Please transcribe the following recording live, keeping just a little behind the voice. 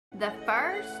the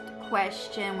first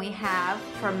question we have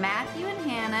for Matthew and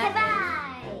Hannah.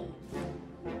 Goodbye.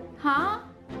 Huh?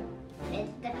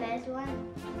 It's the first one.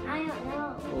 I don't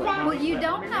know. Well, you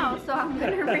don't know, so I'm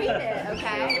gonna read it,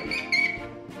 okay?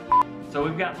 So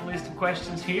we've got the list of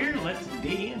questions here. Let's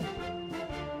dig in.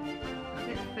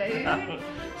 Is it food?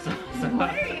 So, What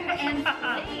are you, and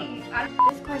sleep.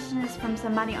 This question is from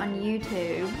somebody on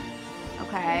YouTube,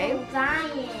 okay?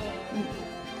 Ryan.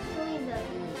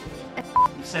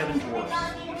 the Seven Dwarfs.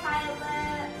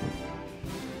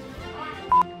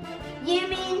 You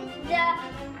mean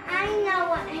I know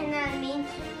what Hannah means.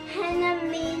 Hannah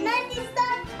means. Let me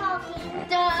stop talking.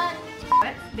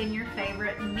 What's been your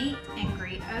favorite meet and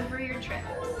greet over your trips?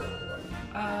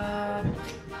 I'm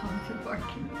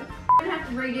gonna have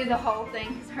to redo the whole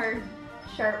thing because her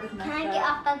shirt was messed up. Can I get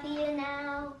off of you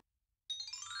now?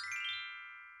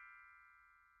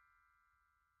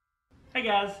 Hey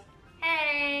guys.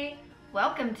 Hey,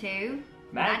 welcome to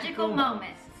Magical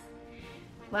Moments.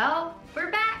 Well, we're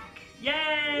back. Yay!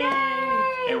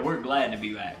 Yay! And we're glad to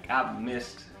be back. I've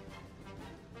missed.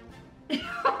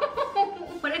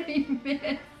 What have you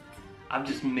missed? I've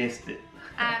just missed it.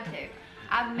 I have too.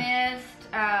 I've missed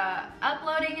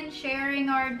uploading and sharing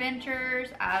our adventures.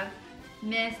 I've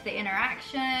missed the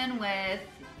interaction with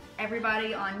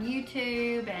everybody on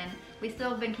YouTube, and we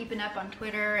still have been keeping up on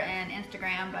Twitter and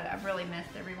Instagram, but I've really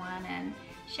missed everyone and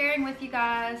sharing with you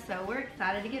guys, so we're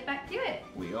excited to get back to it.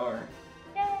 We are.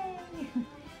 Yay!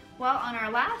 Well, on our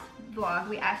last vlog,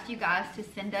 we asked you guys to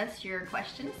send us your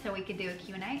questions so we could do a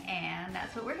Q&A, and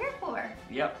that's what we're here for.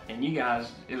 Yep, and you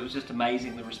guys, it was just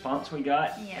amazing the response we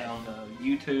got on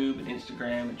YouTube and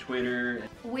Instagram and Twitter.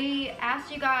 We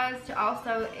asked you guys to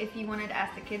also, if you wanted to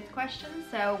ask the kids questions,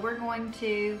 so we're going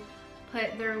to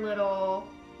put their little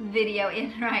video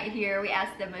in right here. We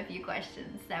asked them a few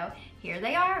questions, so here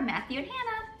they are, Matthew and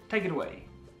Hannah. Take it away.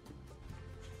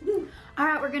 All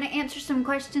right, we're gonna answer some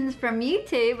questions from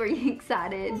YouTube. Are you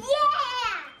excited? Yeah!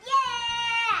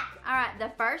 Yeah! All right,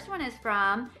 the first one is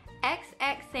from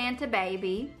XX Santa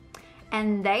Baby,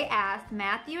 and they asked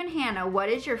Matthew and Hannah, what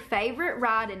is your favorite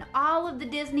ride in all of the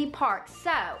Disney parks?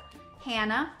 So,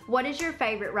 Hannah, what is your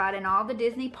favorite ride in all the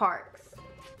Disney parks?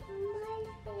 My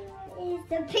favorite is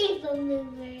the People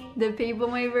Mover. The People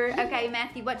Mover. Okay,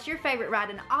 Matthew, what's your favorite ride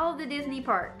in all of the Disney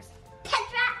parks?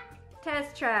 Tetra!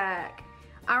 Test Track.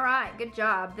 All right, good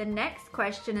job. The next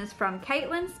question is from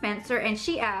Caitlin Spencer, and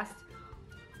she asked,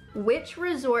 which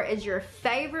resort is your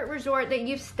favorite resort that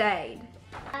you've stayed?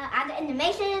 At the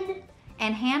animation.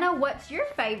 And Hannah, what's your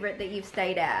favorite that you've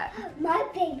stayed at? My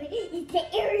favorite is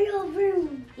the Ariel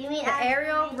Room. You mean The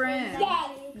Ariel Room.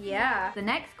 Yes. Yeah. The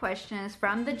next question is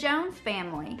from the Jones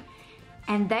family,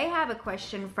 and they have a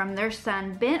question from their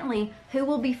son Bentley, who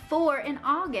will be 4 in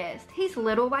August. He's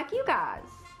little like you guys.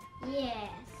 Yes.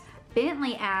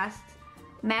 Bentley asked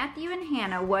Matthew and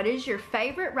Hannah, what is your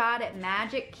favorite ride at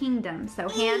Magic Kingdom? So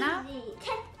Hannah,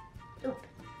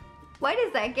 wait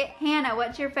a second. Hannah,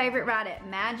 what's your favorite ride at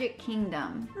Magic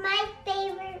Kingdom? My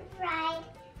favorite ride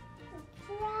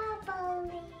would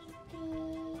probably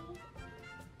be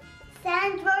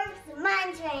Sandworks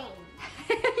Mine Train.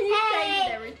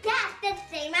 Hey, that's the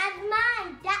same as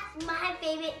mine. That's my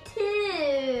favorite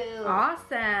too.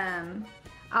 Awesome.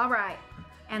 All right.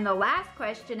 And the last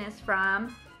question is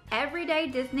from Everyday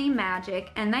Disney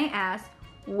Magic, and they ask,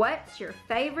 what's your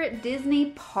favorite Disney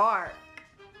park?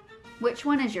 Which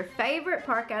one is your favorite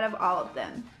park out of all of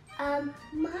them?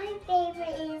 My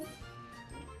favorite is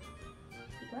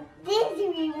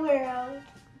Disney World.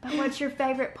 But what's your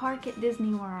favorite park at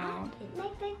Disney World? My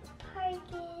favorite park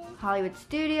is Hollywood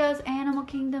Studios, Animal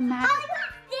Kingdom, Magic.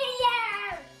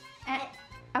 Hollywood Studios.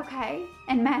 Okay.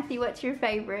 And Matthew, what's your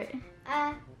favorite?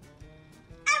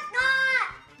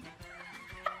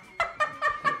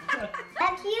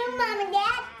 That's you, Mom and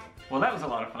Dad. Well, that was a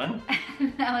lot of fun.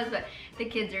 The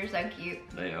kids are so cute.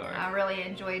 They are. I really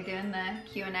enjoyed doing the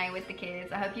Q&A with the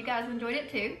kids. I hope you guys enjoyed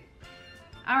it too.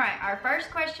 All right, our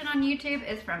first question on YouTube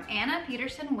is from Anna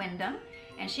Peterson Wyndham,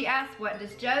 and she asked, what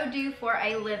does Joe do for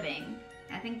a living?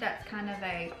 I think that's kind of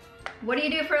a, what do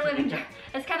you do for a living, Joe?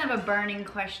 It's kind of a burning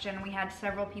question. We had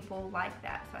several people like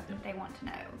that, so I think they want to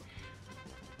know.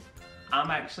 I'm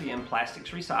actually in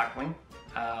plastics recycling.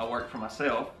 I work for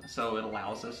myself, so it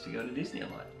allows us to go to Disney a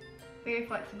lot. Very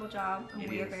flexible job, and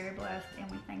we are is. very blessed,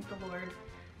 and we thank the Lord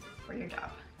for your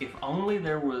job. If only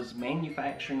there was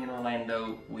manufacturing in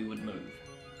Orlando, we would move.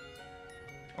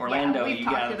 Orlando, yeah, we've you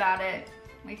talked guys. about it.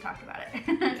 We've talked about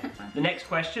it. The next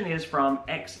question is from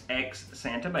XX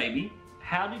Santa Baby.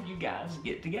 How did you guys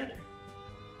get together?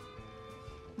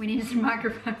 We need some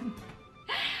microphones.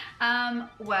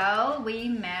 Well, we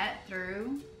met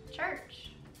through church.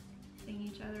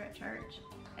 at church.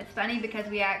 It's funny because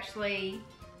we actually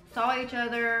saw each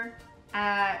other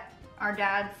at, our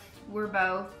dads were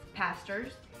both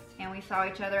pastors, and we saw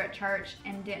each other at church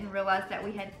and didn't realize that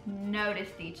we had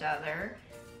noticed each other,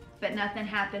 but nothing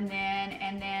happened then.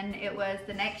 And then it was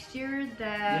the next year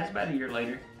that... Yeah, it's about a year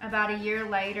later. About a year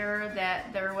later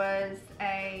that there was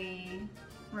a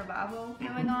revival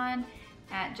going on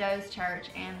at Joe's church,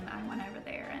 and I went over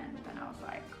there, and then I was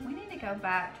like, we need to go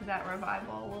back to that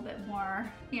revival a little bit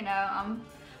more. You know, I'm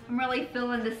really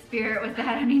feeling the spirit with that.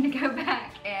 I need to go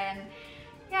back. And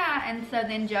yeah, and so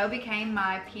then Joe became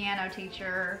my piano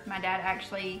teacher. My dad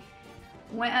actually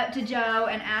went up to Joe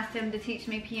and asked him to teach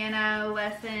me piano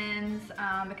lessons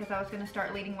because I was going to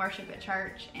start leading worship at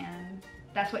church, and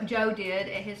that's what Joe did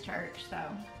at his church. So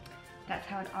that's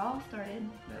how it all started.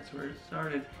 That's where it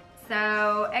started.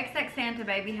 So XX Santa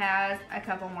Baby has a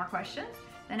couple more questions.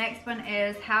 The next one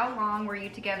is, how long were you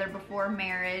together before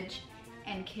marriage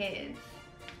and kids?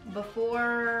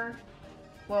 Before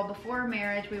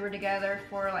marriage, we were together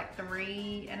for like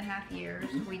 3.5 years.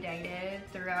 We dated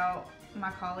throughout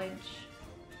my college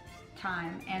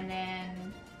time, and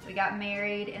then we got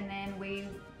married, and then we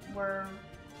were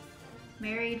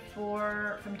married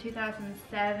from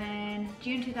 2007,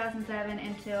 June 2007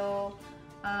 until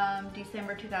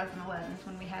December 2011 is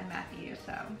when we had Matthew.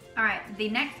 So, all right, the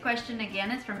next question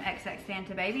again is from XX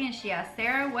Santa Baby, and she asked,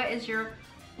 Sarah, what is your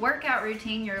workout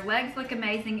routine? Your legs look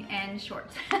amazing in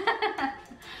shorts.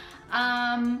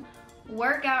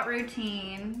 Workout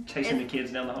routine. Chasing the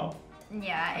kids down the hall.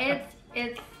 Yeah,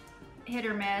 it's hit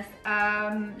or miss.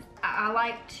 I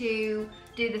like to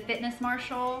do the Fitness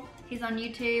Marshall. He's on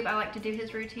YouTube. I like to do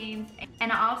his routines.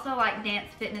 And I also like Dance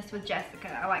Fitness with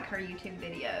Jessica. I like her YouTube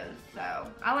videos.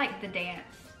 So I like the dance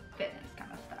fitness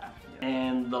kind of stuff.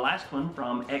 And the last one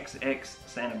from XX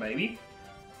Santa Baby.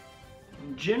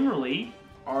 Generally,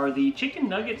 are the chicken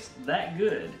nuggets that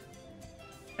good?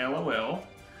 LOL.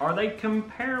 Are they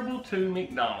comparable to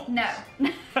McDonald's? No.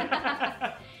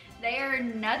 They are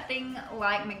nothing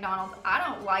like McDonald's. I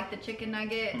don't like the chicken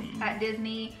nuggets at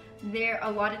Disney.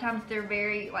 A lot of times they're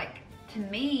very, like, to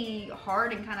me,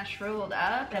 hard and kind of shriveled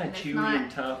up. Kind of chewy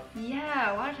and tough.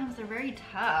 Yeah, a lot of times they're very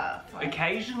tough. Like,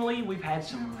 occasionally we've had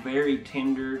some very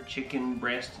tender chicken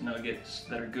breast nuggets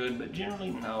that are good, but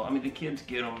generally no. I mean, the kids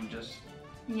get them just...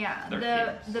 Yeah,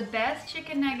 kids. the best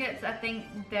chicken nuggets I think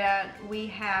that we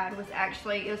had was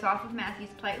actually, it was off of Matthew's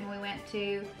plate when we went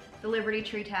to the Liberty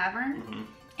Tree Tavern.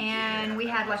 And we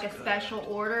had like a special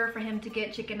order for him to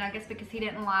get chicken nuggets because he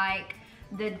didn't like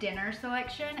the dinner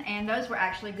selection, and those were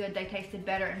actually good. They tasted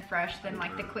better and fresh than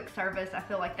like the quick service. I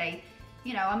feel like they,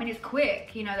 you know, I mean, it's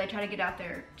quick, you know, they try to get out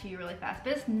there to you really fast,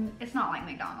 but it's not like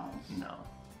McDonald's. No.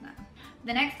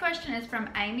 The next question is from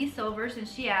Amy Silvers, and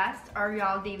she asked, are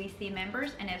y'all DVC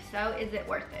members, and if so, is it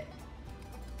worth it?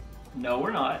 No,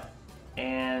 we're not.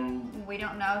 And we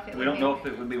don't know if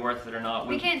it would be worth it or not.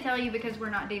 We can't tell you because we're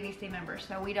not DVC members,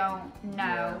 so we don't know.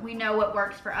 Yeah. We know what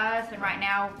works for us, and right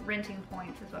now renting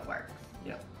points is what works.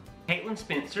 Yeah. Caitlin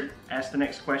Spencer asked the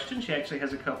next question. She actually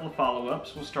has a couple of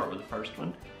follow-ups. We'll start with the first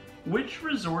one. Which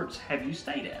resorts have you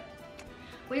stayed at?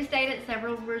 We've stayed at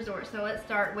several resorts, so let's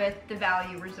start with the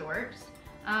value resorts.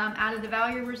 Out of the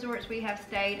value resorts, we have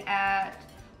stayed at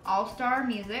All Star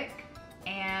Music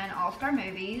and All Star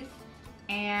Movies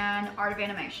and Art of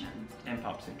Animation. And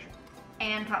Pop Century.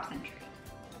 And Pop Century.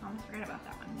 I almost forgot about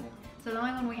that one. Yeah. So the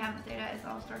only one we haven't stayed at is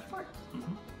All Star Sports.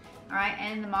 All right,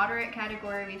 and the moderate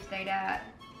category we've stayed at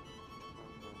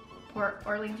Port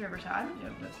Orleans Riverside.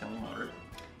 Yep, that's the only moderate.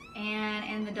 And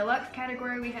in the deluxe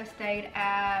category, we have stayed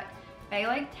at Bay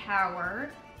Lake Tower,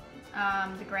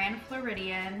 the Grand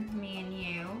Floridian, me and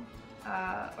you,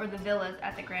 or the villas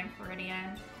at the Grand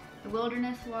Floridian, the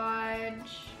Wilderness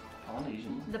Lodge,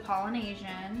 the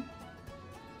Polynesian,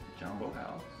 Jumbo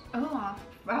House. Oh,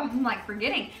 I'm like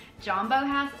forgetting. Jumbo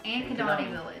House and Kidani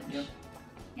Village. Yep.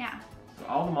 Yeah. So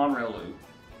all the Monorail Loop.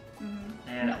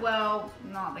 And well,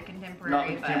 not the contemporary. Not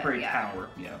the contemporary yeah. tower.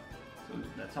 Yeah. So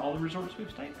that's all the resorts we've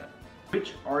stayed at.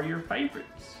 Which are your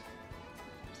favorites?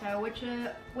 So which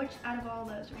out of all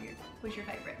those was your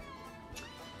favorite?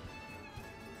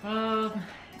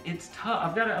 It's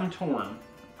tough. I'm torn.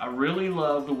 I really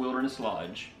love the Wilderness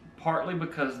Lodge, partly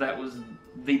because that was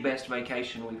the best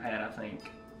vacation we've had, I think.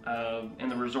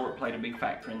 And the resort played a big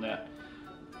factor in that.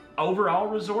 Overall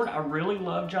resort, I really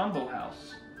love Jumbo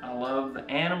House. I love the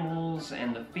animals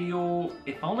and the feel.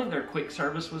 If only their quick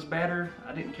service was better.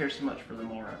 I didn't care so much for the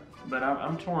Mora. But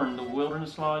I'm torn, the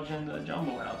Wilderness Lodge and the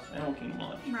Jumbo House, Animal Kingdom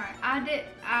Lodge. Right,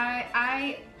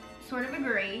 I sort of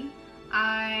agree.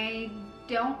 I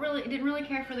didn't really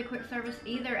care for the quick service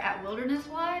either at Wilderness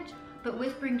Lodge, But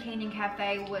Whispering Canyon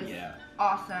Cafe was Yeah.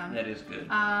 awesome. That is good.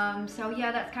 So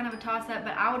yeah, that's kind of a toss-up,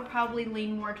 but I would probably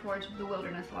lean more towards the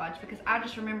Wilderness Lodge because I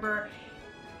just remember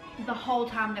the whole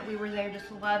time that we were there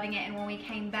just loving it, and when we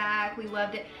came back, we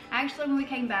loved it. Actually, when we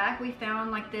came back, we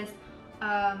found like this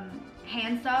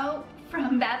hand soap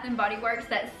from Bath and Body Works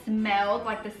that smelled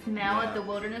like the smell at the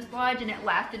Wilderness Lodge, and it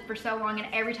lasted for so long,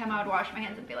 and every time I would wash my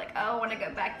hands, I'd be like, oh, I want to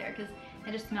go back there because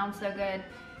it just smelled so good.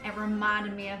 It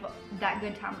reminded me of that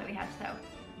good time that we had. So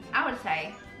I would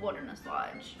say Wilderness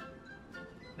Lodge.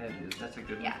 That's a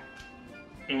good one. Yeah.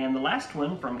 And the last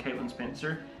one from Caitlin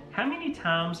Spencer. How many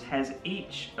times has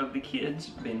each of the kids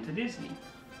been to Disney?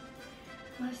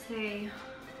 Let's see.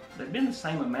 They've been the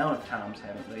same amount of times,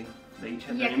 haven't they? They each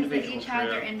have their Yeah, because individual they each trip. had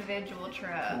their individual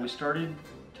trip. Well, we started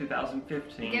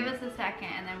 2015. Give us a second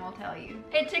and then we'll tell you.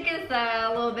 It took us a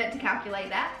little bit to calculate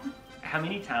that. How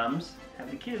many times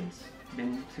have the kids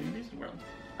been to Disney World?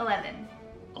 11.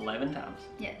 11 times.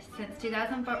 Yes, since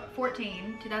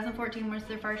 2014. 2014 was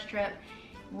their first trip.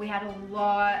 We had a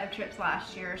lot of trips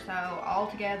last year, so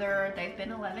altogether they've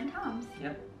been 11 times.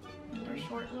 Yep. They're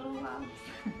short little lives.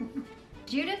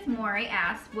 Judith Maury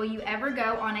asks, will you ever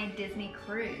go on a Disney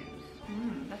cruise?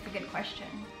 That's a good question.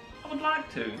 I would like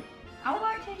to. I would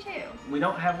like to too. We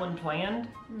don't have one planned.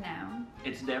 No.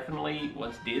 It's definitely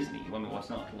what's Disney. I mean, what's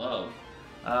not to love.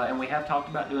 And we have talked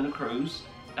about doing a cruise.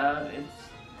 It's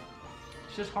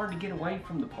just hard to get away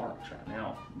from the parks right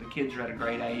now. The kids are at a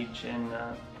great age, and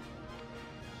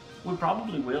we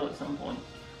probably will at some point.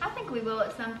 I think we will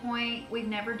at some point. We've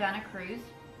never done a cruise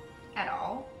at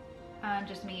all.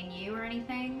 Just me and you or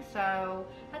anything. So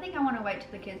I think I want to wait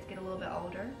till the kids get a little bit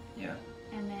older. Yeah.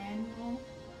 And then we'll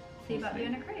see about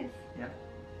doing a cruise. Yeah.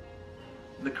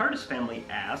 The Curtis family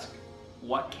asked,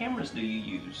 what cameras do you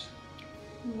use?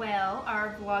 Well,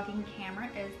 our vlogging camera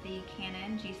is the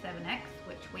Canon G7X,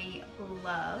 which we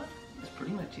love. That's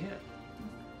pretty much it.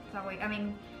 So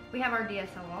we have our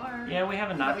DSLR. Yeah, we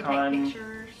have a that we Nikon take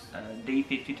pictures.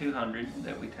 D5200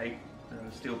 that we take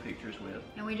still pictures with.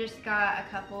 And we just got a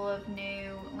couple of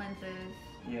new lenses.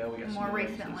 Yeah, we got some more new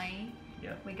lenses. recently.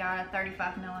 Yeah. We got a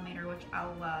 35mm, which I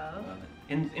love. Love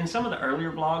it. In some of the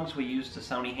earlier vlogs, we used a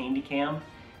Sony Handycam,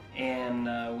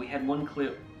 and we had one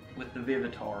clip with the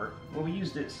Vivitar. Well, we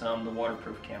used it some, the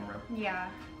waterproof camera. Yeah.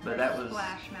 But for that was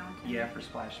Splash Mountain. Yeah, for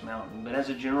Splash Mountain. But as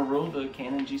a general rule, the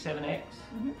Canon G7X.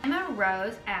 Emma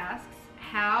Rose asks,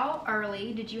 how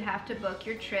early did you have to book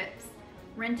your trips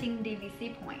renting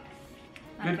DVC points?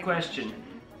 That's Good question.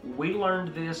 We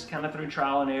learned this kind of through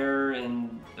trial and error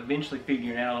and eventually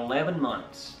figuring out 11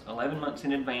 months. 11 months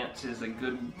in advance is a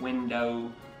good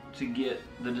window to get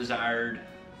the desired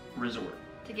resort.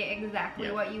 To get exactly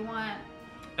what you want.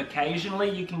 Occasionally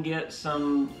you can get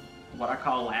some, what I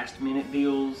call last minute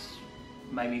deals,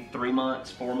 maybe 3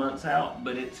 months, 4 months out,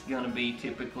 but it's gonna be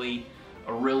typically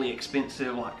a really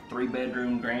expensive, like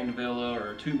 3-bedroom grand villa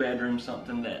or a 2-bedroom,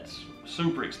 something that's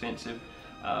super expensive.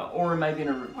 Or maybe in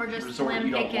a or just resort slim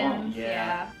you don't pickings. want.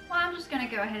 Yeah. Well, I'm just gonna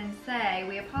go ahead and say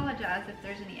we apologize if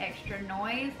there's any extra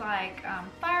noise like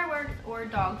fireworks or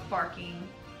dogs barking,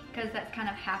 because that's kind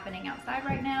of happening outside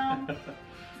right now.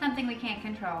 Something we can't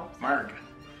control. So. Mark,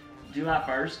 July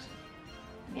 1st,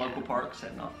 Yeah. local park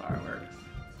setting off fireworks.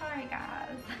 Sorry,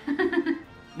 guys.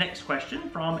 Next question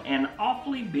from An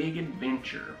Awfully Big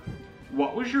Adventure.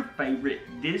 What was your favorite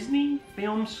Disney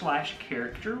film /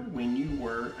 character when you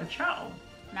were a child?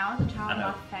 When I was a child, I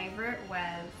know. my favorite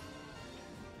was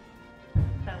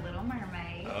The Little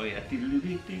Mermaid. Oh yeah.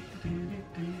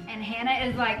 And Hannah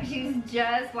is like, she's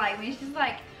just like me. She's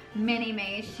like mini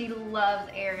me. She loves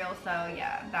Ariel, so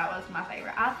yeah, that was my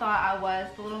favorite. I thought I was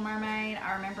the Little Mermaid.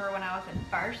 I remember when I was in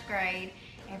 1st grade,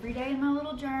 every day in my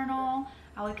little journal,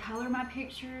 I would color my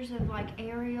pictures of like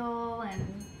Ariel,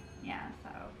 and yeah, so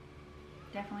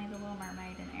definitely the Little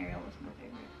Mermaid, and Ariel was my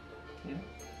favorite. Yeah.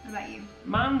 What about you?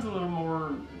 Mine's a little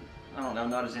more, I don't know,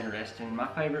 not as interesting. My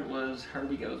favorite was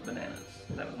Herbie Goes Bananas.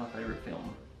 That was my favorite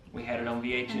film. We had it on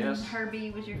VHS. And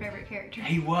Herbie was your favorite character.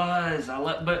 He was.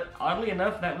 But oddly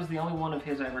enough, that was the only one of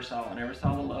his I ever saw. I never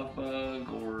saw The Love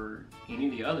Bug or any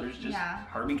of the others. Just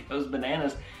Herbie Goes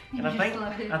Bananas. And I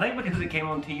think because it came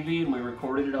on TV and we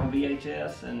recorded it on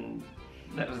VHS, and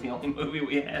that was the only movie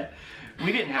we had.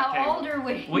 We didn't have cable. How old are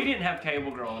we? We didn't have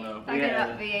cable growing up. Talking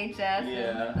about VHS.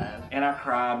 Yeah. And I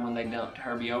cried when they dumped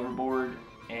Herbie overboard.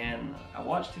 And I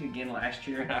watched it again last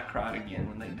year, and I cried again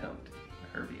when they dumped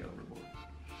Herbie overboard.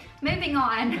 Moving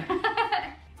on.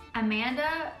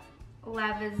 Amanda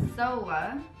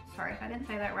Lavizola, sorry if I didn't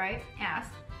say that right,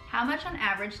 asks, how much on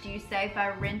average do you save by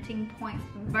renting points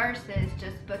versus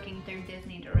just booking through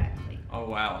Disney directly? Oh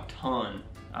wow, a ton.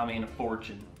 I mean, a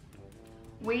fortune.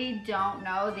 We don't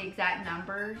know the exact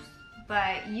numbers,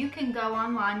 but you can go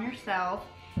online yourself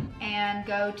and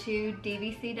go to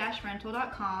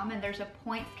dvc-rental.com, and there's a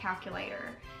points calculator.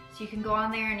 So you can go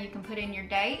on there and you can put in your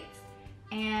dates,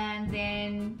 and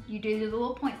then you do the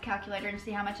little points calculator and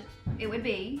see how much it would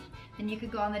be. Then you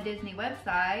could go on the Disney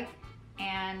website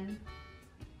and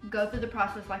go through the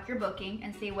process like you're booking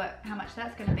and see how much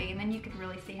that's going to be, and then you could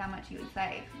really see how much you would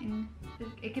save. And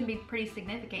it can be pretty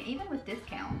significant, even with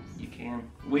discounts. You can.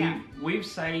 Yeah. We've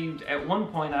saved, at one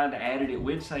point I'd added it,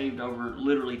 we'd saved over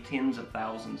literally tens of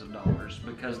thousands of dollars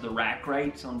because the rack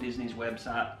rates on Disney's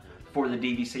website for the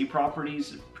DVC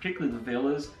properties, particularly the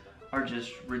villas, are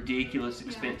just ridiculous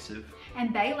expensive.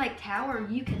 And Bay Lake Tower,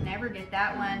 you can never get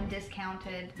that one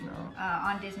discounted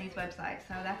on Disney's website,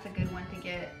 so that's a good one to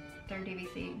get their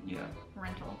DVC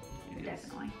rental.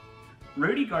 Definitely.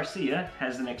 Rudy Garcia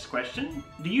has the next question.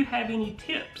 Do you have any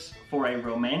tips for a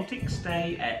romantic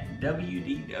stay at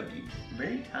WDW?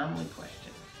 Very timely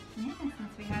question. Yeah,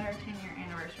 since we had our 10-year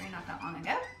anniversary not that long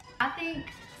ago. I think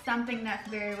something that's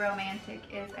very romantic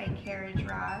is a carriage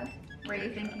ride. Were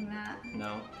you thinking that?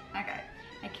 No. Okay.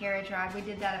 A carriage ride. We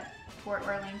did that at Port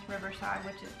Orleans Riverside,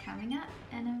 which is coming up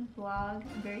in a vlog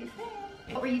very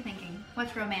soon. What were you thinking?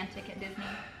 What's romantic at Disney?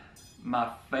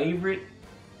 My favorite,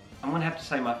 I'm gonna have to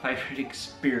say my favorite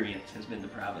experience has been the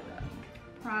private dining.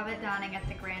 Private dining at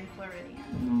the Grand Floridian.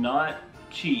 Not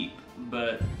cheap,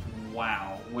 but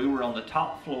wow. We were on the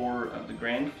top floor of the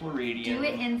Grand Floridian. Do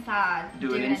it inside.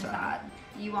 Do it inside.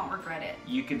 You won't regret it.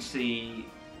 You can see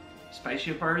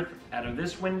Spaceship Earth out of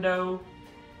this window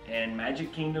and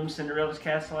Magic Kingdom, Cinderella's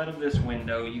Castle out of this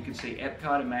window. You can see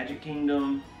Epcot and Magic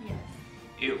Kingdom. Yes.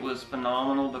 It was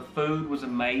phenomenal. The food was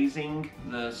amazing.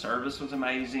 The service was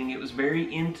amazing. It was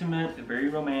very intimate, very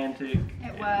romantic.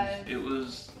 It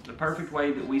was the perfect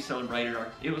way that we celebrated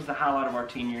it was the highlight of our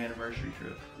 10-year anniversary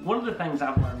trip. One of the things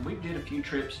I've learned, we did a few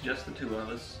trips, just the two of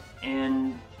us,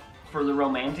 and for the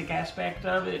romantic aspect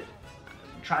of it,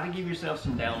 try to give yourself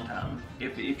some downtime.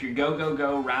 If you're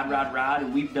go, ride,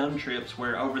 and we've done trips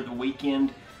where over the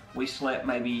weekend we slept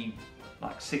maybe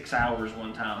like 6 hours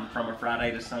one time from a Friday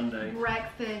to Sunday.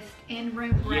 Breakfast,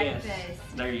 in-room breakfast. Yes,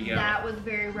 there you go. That was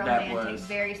very romantic,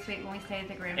 very sweet when we stayed at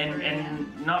the Grand Floridian.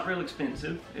 And not real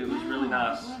expensive. It was really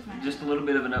nice. It was nice. Just a little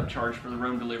bit of an upcharge for the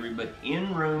room delivery, but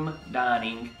in-room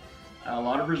dining, a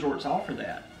lot of resorts offer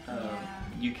that.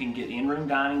 You can get in-room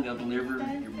dining, they'll deliver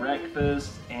your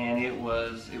breakfast, and it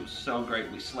was so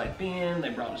great. We slept in, they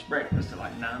brought us breakfast at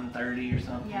like 9:30 or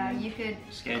something. Yeah, you could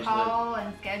schedule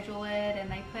and schedule it, and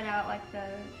they put out like the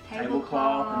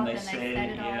tablecloth and they set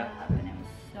it all up, and it was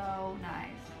so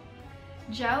nice.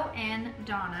 Joe and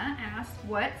Donna asked,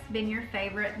 what's been your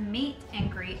favorite meet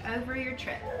and greet over your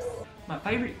trips? My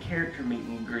favorite character meet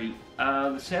and greet,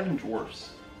 the Seven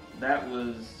Dwarfs. That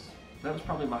was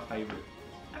probably my favorite.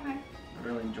 Okay. I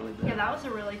really enjoyed that. Yeah, that was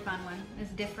a really fun one. It's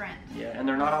different. Yeah, and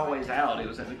they're not always out. It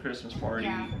was at the Christmas party.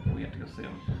 Yeah. We had to go see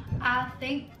them. I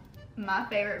think my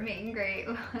favorite meet and greet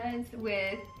was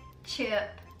with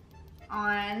Chip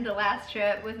on the last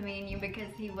trip with me and you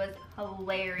because he was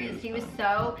hilarious. He was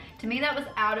so, to me that was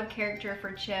out of character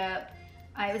for Chip.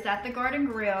 I was at the Garden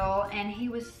Grill and he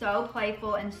was so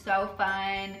playful and so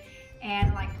fun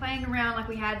and like playing around, like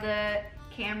we had the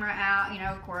camera out, you know,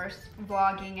 of course,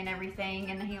 vlogging and everything,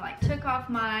 and he like took off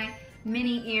my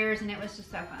mini ears and it was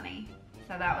just so funny.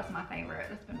 So that was my favorite.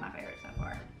 That's been my favorite so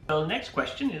far. So the next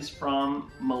question is from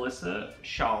Melissa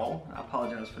Shaw. I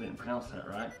apologize if I didn't pronounce that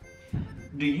right.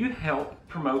 Do you help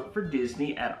promote for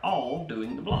Disney at all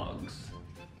doing the vlogs?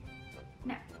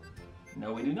 No.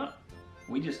 No, we do not.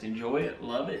 We just enjoy it,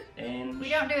 love it, and we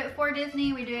don't do it for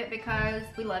Disney, we do it because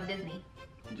we love Disney.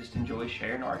 We just enjoy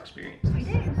sharing our experiences. We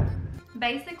do.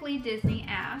 Basically, Disney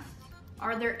asked,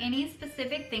 are there any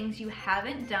specific things you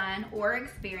haven't done or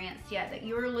experienced yet that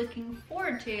you are looking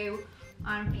forward to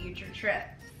on future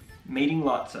trips? Meeting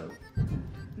Lotso.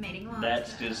 Meeting Lotso.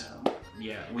 That's just,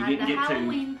 yeah, we at didn't the get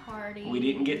Halloween party. We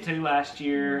didn't get to last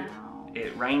year. No.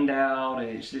 It rained out and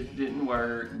it just didn't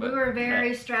work. But we were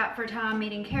very strapped for time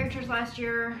meeting characters last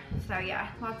year. So yeah,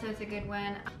 Lotso's a good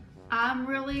one. I'm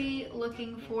really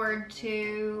looking forward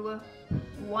to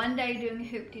one day doing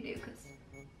Hoop-Dee-Doo because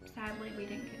sadly we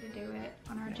didn't get to do it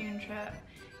on our June trip.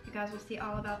 You guys will see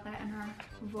all about that in our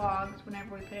vlogs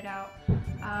whenever we put it out.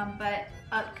 But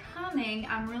upcoming,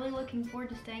 I'm really looking forward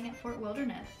to staying at Fort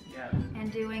Wilderness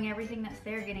and doing everything that's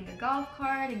there, getting a golf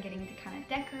cart and getting to kind of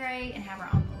decorate and have our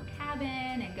own little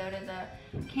cabin and go to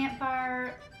the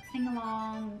campfire, sing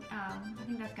along. I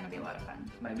think that's going to be a lot of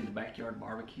fun. Maybe the backyard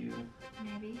barbecue.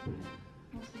 Maybe.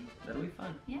 We'll see. That'll be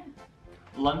fun. Yeah.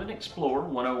 London Explorer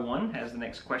 101 has the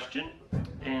next question.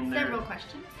 And Several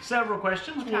questions. Several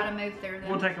questions. We'll try to move through them.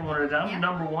 We'll take them one at a time. Yeah.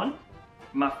 Number 1,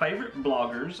 my favorite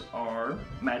bloggers are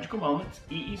Magical Moments,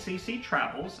 EECC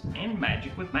Travels, and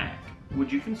Magic with Mac.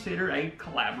 Would you consider a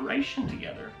collaboration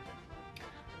together?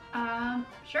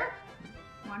 Sure.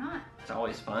 Why not? It's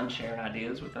always fun sharing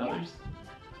ideas with others.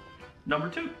 Number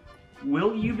 2,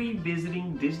 will you be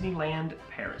visiting Disneyland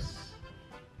Paris?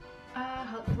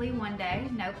 Hopefully one day.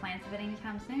 No plans of it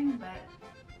anytime soon, but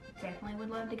definitely would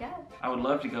love to go. I would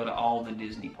love to go to all the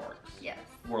Disney parks Yes.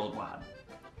 worldwide.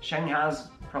 Shanghai's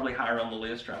probably higher on the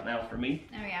list right now for me.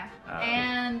 Oh yeah.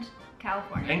 And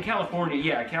California. And California,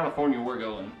 yeah, California we're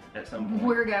going at some point.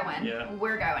 We're going. Yeah.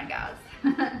 We're going, guys.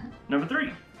 Number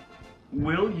 3,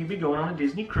 will you be going on a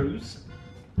Disney cruise?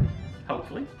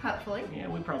 Hopefully. Hopefully. Yeah,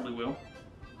 we probably will.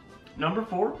 Number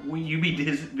 4, will you be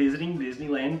visiting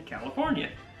Disneyland California?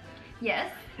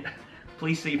 Yes.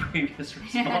 Please see previous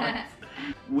response.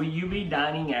 Will you be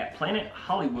dining at Planet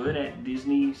Hollywood at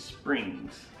Disney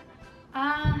Springs?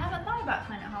 I haven't thought about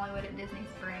Planet Hollywood at Disney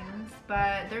Springs,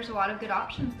 but there's a lot of good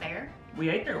options there. We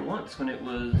ate there once when it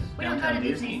was We don't go downtown to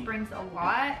Disney. Disney Springs a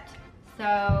lot,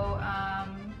 so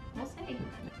we'll see.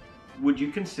 Would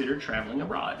you consider traveling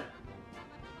abroad?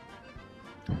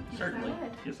 Yes, Certainly. I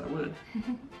would. Yes, I would.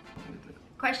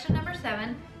 Question number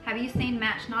 7. Have you seen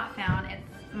Match Not Found? It's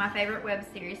my favorite web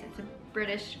series. It's a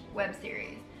British web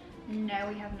series. No,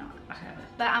 we have not. I haven't.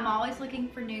 But I'm always looking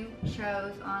for new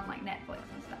shows on like Netflix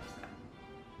and stuff, so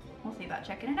we'll see about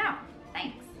checking it out.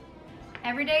 Thanks.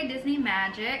 Everyday Disney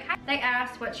Magic. They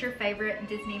asked, what's your favorite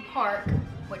Disney park?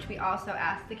 Which we also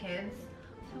asked the kids.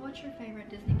 So what's your favorite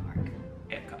Disney park?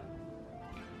 Epcot.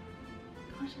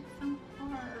 Gosh, it's so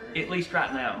hard. At least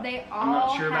right now. They all I'm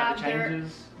not sure about the have their-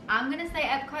 changes. I'm gonna say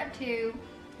Epcot too,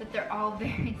 but they're all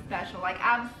very special. Like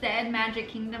I've said Magic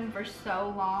Kingdom for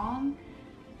so long.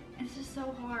 It's just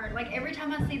so hard. Like every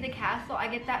time I see the castle, I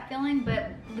get that feeling,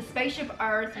 but the Spaceship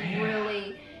Earth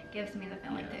really gives me the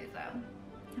feeling too, so.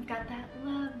 I've got that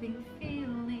loving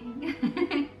feeling.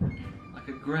 Like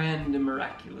a grand and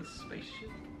miraculous spaceship.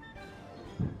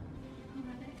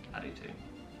 I do too.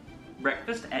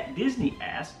 Breakfast at Disney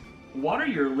asked, what are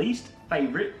your least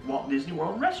favorite Walt Disney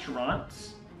World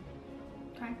restaurants?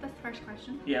 Right, that's the first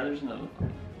question. Yeah, there's another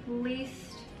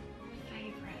Least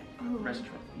favorite. Ooh.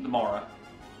 restaurant. The Mara.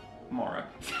 Mara.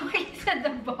 Sorry, you said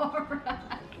the bar.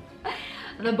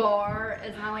 The bar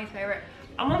is my least favorite.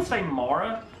 I'm gonna say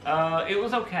Mara. It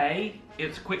was okay.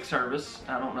 It's quick service.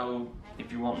 I don't know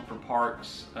if you're wanting for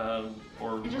parks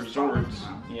or It just resorts.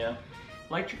 bothers me. Yeah.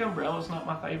 Electric Umbrella's not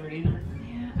my favorite either.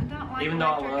 Yeah, I don't like Even though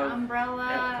I Electric love Umbrella,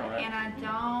 Epcot. and I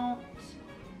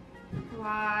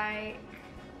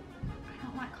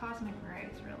don't like Cosmic Rays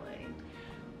really.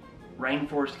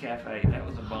 Rainforest Cafe. That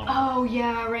was a bummer. Oh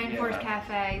yeah, Rainforest Yeah.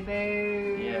 Cafe.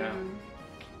 Boo. Yeah.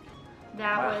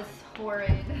 That Wow. was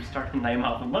horrid. Starting to name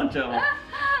off a bunch of them.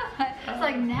 It's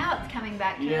like now it's coming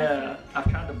back to Yeah, us. I've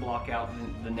tried to block out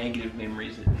the negative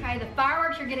memories. Okay, the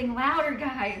fireworks are getting louder,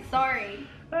 guys. Sorry.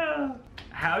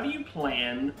 How do you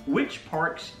plan which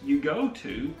parks you go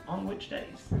to on which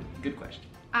days? Good question.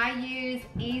 I use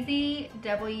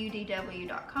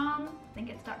easywdw.com. I think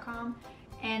it's .com.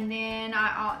 And then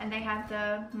and they have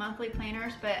the monthly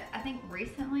planners, but I think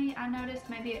recently I noticed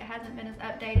maybe it hasn't been as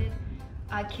updated.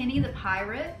 Kenny the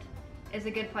Pirate is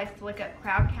a good place to look up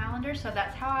crowd calendars, so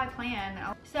that's how I plan.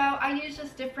 So I use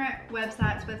just different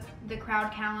websites with the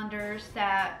crowd calendars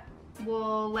that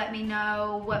will let me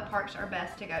know what parks are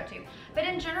best to go to. But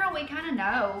in general, we kind of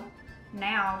know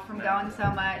now from going so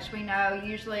much. We know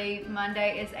usually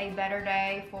Monday is a better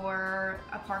day for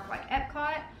a park like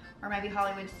Epcot or maybe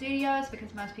Hollywood Studios,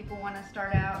 because most people want to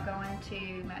start out going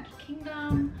to Magic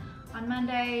Kingdom on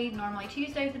Monday. Normally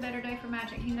Tuesday is a better day for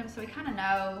Magic Kingdom, so we kind of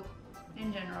know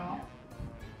in general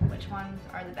which ones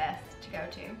are the best to go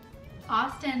to.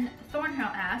 Austin Thornhill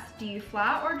asks, do you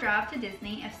fly or drive to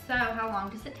Disney? If so, how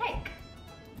long does it take?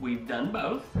 We've done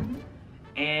both.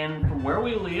 And from where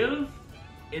we live,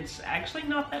 it's actually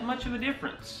not that much of a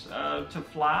difference. To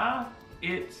fly,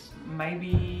 it's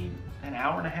maybe an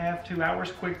hour and a half, 2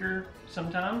 hours quicker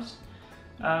sometimes.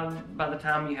 By the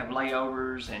time you have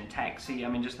layovers and taxi, I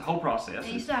mean just the whole process.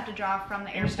 And you still have to drive from the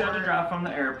And you airport. still have to drive from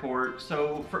the airport.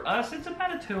 So for us, it's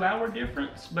about a 2 hour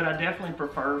difference, but I definitely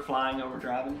prefer flying over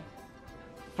driving.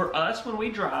 For us, when we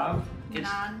drive,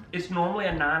 it's normally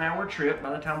a 9 hour trip.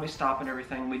 By the time we stop and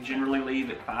everything, we generally leave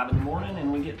at 5 in the morning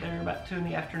and we get there about 2 in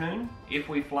the afternoon. If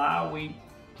we fly, we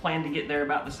plan to get there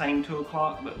about the same 2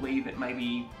 o'clock, but leave at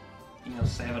maybe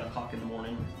 7 o'clock in the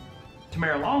morning.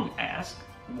 Tamara Long asked,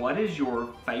 what is your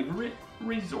favorite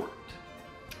resort?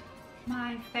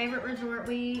 My favorite resort,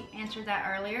 we answered that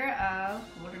earlier,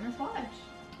 Wilderness Lodge.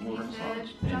 Wilderness said Lodge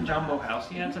and Jumbo Jumbo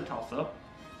House. Yeah, it's a toss-up.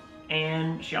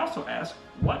 And she also asked,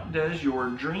 what does your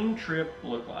dream trip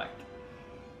look like?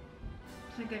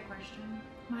 It's a good question.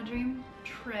 My dream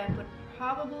trip would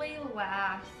probably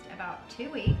last about 2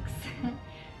 weeks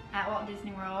at Walt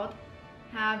Disney World.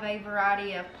 Have a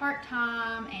variety of park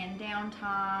time and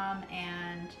downtime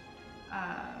and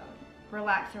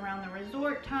relax around the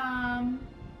resort time.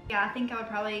 Yeah, I think I would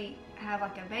probably have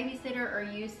like a babysitter or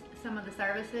use some of the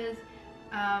services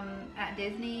at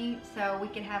Disney so we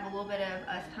could have a little bit of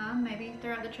us time maybe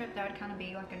throughout the trip. That would kind of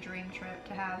be like a dream trip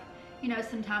to have, you know,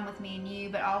 some time with me and you,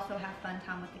 but also have fun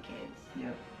time with the kids.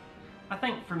 Yep. I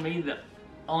think for me the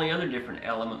only other different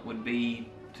element would be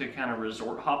to kind of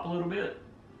resort hop a little bit.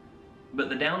 But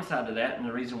the downside to that, and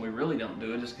the reason we really don't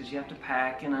do it, is because you have to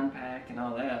pack and unpack and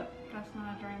all that. That's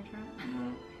not a dream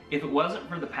trip. If it wasn't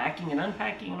for the packing and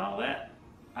unpacking and all that,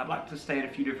 I'd like to stay at a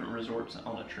few different resorts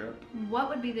on a trip. What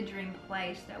would be the dream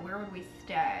place though? Where would we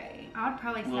stay? I would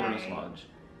probably Wilderness say Lodge.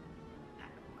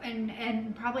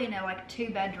 and probably in a like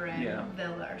 2-bedroom Yeah.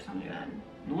 villa or something. Yeah.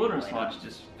 The Wilderness Really Lodge nice.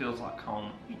 just feels like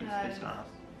home. It It's does. nice.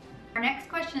 Our next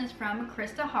question is from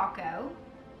Krista Hawko.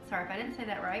 Sorry if I didn't say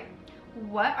that right.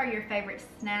 What are your favorite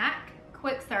snack,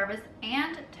 quick service,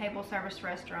 and table service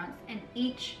restaurants in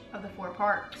each of the 4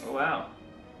 parks? Oh wow.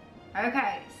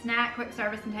 Okay, snack, quick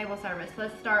service, and table service.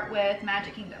 Let's start with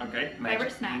Magic Kingdom. Okay,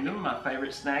 Favorite snack? Kingdom. My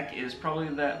favorite snack is probably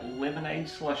that lemonade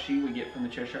slushy we get from the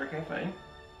Cheshire Cafe.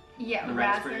 Yeah, The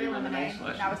raspberry raspberry lemonade. lemonade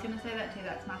slushy. I was gonna say that too.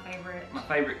 That's my favorite. My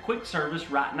favorite quick service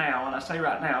right now, and I say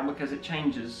right now because it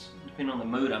changes depending on the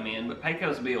mood I'm in, but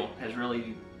Pecos Bill has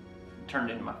really turned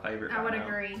into my favorite. I would right now.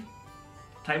 agree.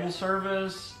 Table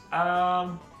service,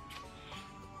 I'm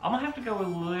gonna have to go with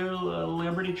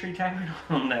Liberty Tree Tavern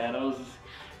on that. I was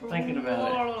thinking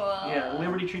about it. Yeah,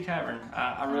 Liberty Tree Tavern.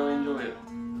 I really enjoy it.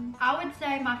 I would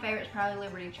say my favorite's probably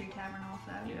Liberty Tree Tavern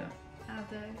also. Yeah, Out of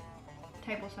the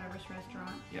table service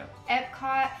restaurant. yeah.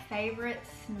 Epcot favorite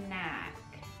snack.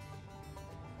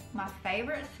 My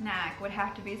favorite snack would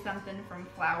have to be something from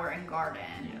Flower and Garden.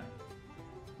 Yeah.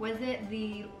 Was it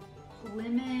the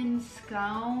lemon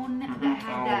scone that Oh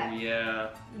had that yeah.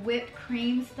 whipped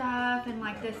cream stuff and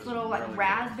like That this was little like really good.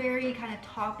 raspberry kind of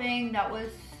topping? That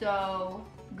was so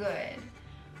good.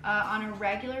 On a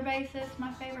regular basis,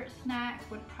 my favorite snack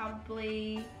would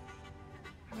probably,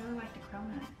 I really like the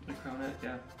cronut. The cronut,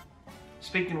 yeah.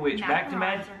 Speaking of which, back to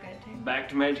Macarons are good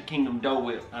too. Magic Kingdom Dole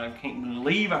Whip. I can't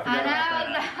believe I forgot about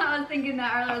that. I was thinking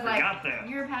that earlier. I was like, forgot that.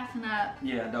 you're passing up.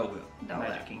 Yeah, Dole Whip. Dole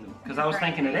Magic Whip. Kingdom. Because I was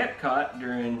thinking at Epcot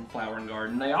during Flower and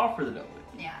Garden, they offer the Dole Whip.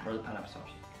 Yeah. Or the pineapple sauce.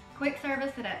 Quick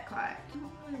service at Epcot.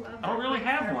 I don't really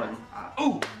have one.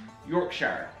 Oh,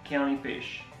 Yorkshire County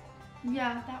Fish.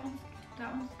 Yeah, that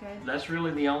one's good. That's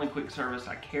really the only quick service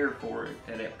I care for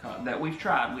at Epcot that we've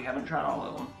tried. We haven't tried all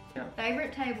of them. Yeah.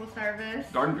 Favorite table service?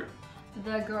 Garden Grill.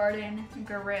 The Garden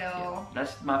Grill. Yeah,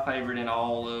 that's my favorite in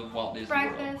all of Walt Disney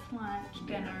World. Breakfast, lunch,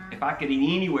 dinner. If I could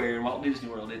eat anywhere in Walt Disney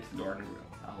World, it's the Garden Grill.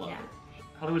 I love Yeah. it.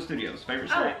 Hollywood Studios, favorite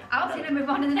Oh, snack? I was gonna move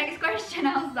on to the next question.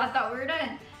 I thought we were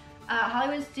done.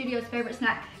 Hollywood Studios favorite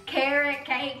snack: carrot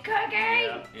cake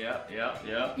cookie.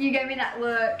 Yeah. You gave me that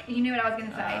look. You knew what I was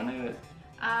gonna I say. knew it.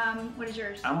 What is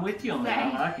yours? I'm with you on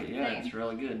that. Same. I like it. Yeah, Same. it's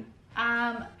really good.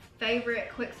 Favorite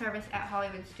quick service at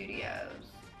Hollywood Studios.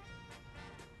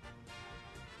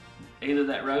 Either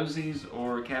that Rosie's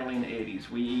or Catalina Eddie's.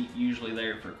 We eat usually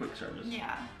there for quick service.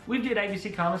 Yeah. We did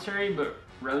ABC Commissary, but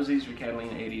Rosie's or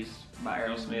Catalina Eddie's by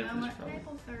Aerosmith You know is what probably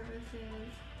table service is?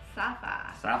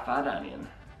 Sci-fi. Sci-Fi Dining.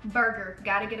 Burger.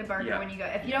 Gotta get a burger Yeah. when you go.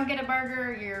 If you don't get a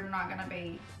burger, you're not gonna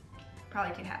be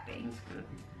probably too happy. That's good.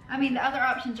 I mean, the other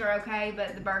options are okay,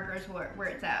 but the burger is where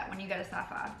it's at when you go to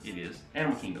Sci-Fi. It is.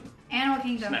 Animal Kingdom. Animal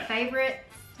Kingdom Snack. favorite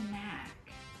snack.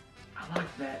 I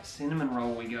like that cinnamon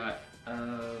roll we got.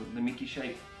 The Mickey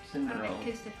shaped cinnamon roll.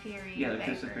 Kusafiri Yeah, the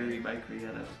Bakery. Kusafiri Bakery.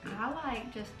 Yeah, that was good. I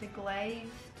like just the glazed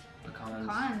Pecans.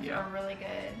 pecans Yeah. are really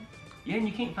good. Yeah, and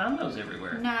you can't find those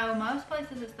everywhere. No, most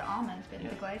places it's the almonds, but Yeah.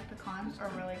 the glazed pecans are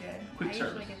really good. Quick I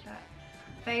usually service. get that.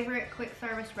 Favorite quick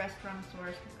service restaurant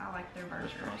source because I like their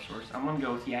burgers. Restaurant source. I'm gonna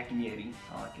go with Yak and Yeti.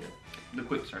 I like it. The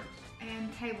quick service.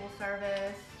 And table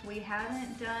service, we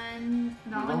haven't done. The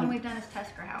We've only one only- we've done is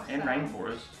Tusker House. And so.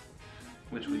 Rainforest,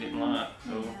 which we didn't like.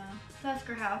 So Yeah.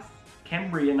 Tusker House.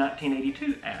 Cambria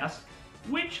 1982 asked,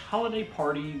 which holiday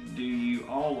party do you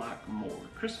all like more,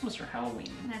 Christmas or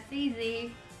Halloween? That's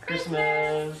easy.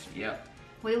 Yep.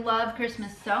 We loved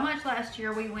Christmas so much last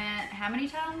year. We went how many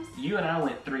times? You and I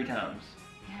went 3 times.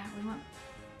 Yeah, we went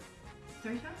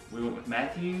 3 times. We went with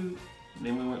Matthew,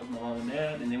 then we went with my mom and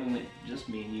dad, and then we went just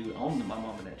me and you on my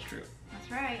mom and dad's trip. That's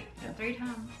right. Yeah. 3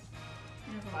 times.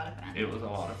 It was a lot of fun. It was a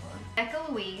lot of fun. Becca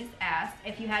Louise asked,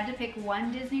 if you had to pick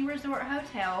one Disney Resort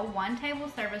hotel, one table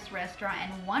service restaurant,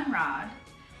 and one ride,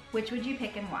 which would you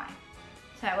pick and why?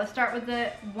 So let's start with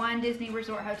the one Disney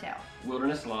Resort hotel.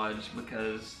 Wilderness Lodge,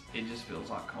 because it just feels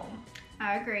like home.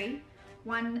 I agree.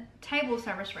 One table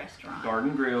service restaurant.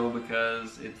 Garden Grill,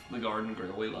 because it's the Garden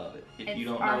Grill. We love it. If It's you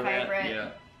don't our know favorite. that, yeah.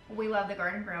 We love the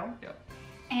Garden Grill. Yep.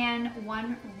 And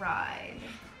one ride.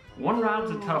 One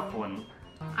ride's a Ooh. tough one.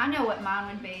 I know what mine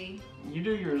would be. You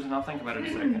do yours, and I'll think about it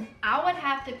in a second. I would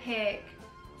have to pick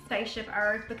Spaceship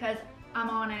Earth because I'm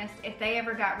honest, if they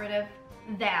ever got rid of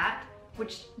that,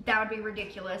 which that would be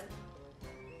ridiculous,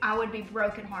 I would be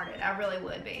brokenhearted. I really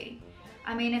would be.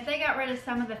 I mean, if they got rid of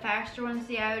some of the faster ones,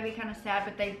 yeah, it would be kind of sad,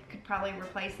 but they could probably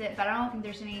replace it. But I don't think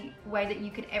there's any way that you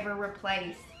could ever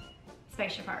replace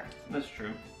Spaceship Earth. That's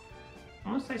true.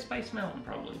 I'm gonna say Space Mountain,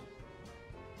 probably.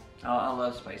 I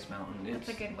love Space Mountain. That's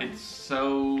a good one. It's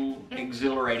so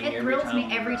exhilarating It every thrills time. me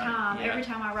we every ride. time. Yeah. Every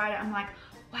time I ride it, I'm like,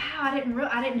 wow, I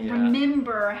didn't Yeah.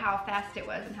 remember how fast it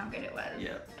was and how good it was.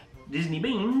 Yeah. Disney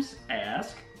Beams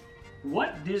ask,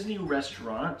 what Disney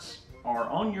restaurants are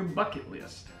on your bucket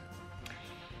list?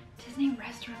 Disney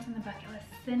restaurants on the bucket list.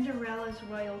 Cinderella's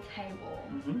Royal Table.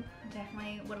 Mm-hmm.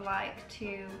 Definitely would like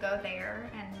to go there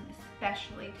and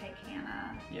especially take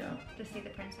Hannah Yeah. to see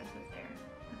the princesses there.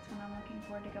 That's what I'm looking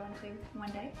forward to going to one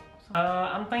day.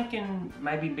 I'm thinking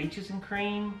maybe Beaches and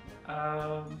Cream,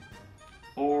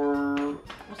 or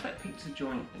what's that pizza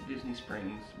joint at Disney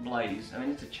Springs? Blaze. I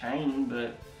mean, it's a chain,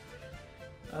 but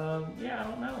yeah, I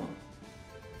don't know.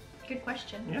 Good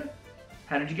question. Yeah.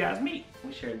 How did you guys meet?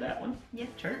 We shared that one. Yes.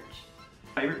 Church.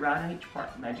 Favorite ride in each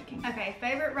park? Magic Kingdom. Okay,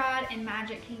 favorite ride in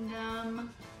Magic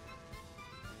Kingdom.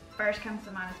 First comes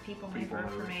to mind is People Mover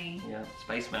for me. Yeah.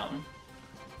 Space Mountain.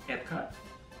 Epcot.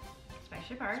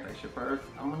 Spaceship Earth. Spaceship Earth.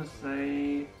 I'm gonna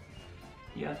say,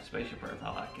 yeah, Spaceship Earth.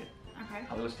 I like it. Okay.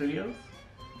 Hollywood Studios.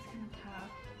 It's kind of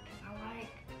tough because I like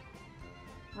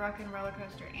Rock and Roller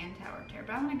Coaster and Tower of Terror,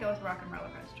 but I'm gonna go with Rock and Roller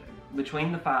Coaster.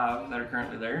 Between the 5 that are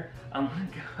currently there, I'm gonna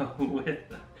go with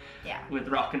Yeah. with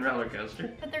Rock and Roller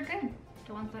Coaster. But they're good.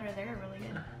 The ones that are there are really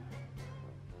good.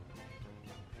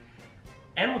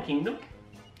 Animal Kingdom.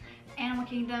 Animal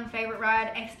Kingdom, favorite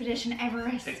ride, Expedition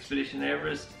Everest. Expedition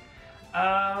Everest.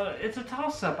 It's a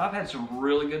toss-up. I've had some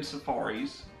really good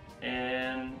safaris,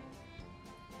 and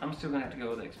I'm still gonna have to go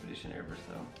with Expedition Everest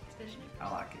though. Expedition I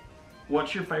Everest. like it.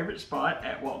 What's your favorite spot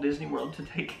at Walt Disney World to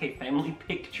take a family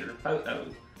picture photo?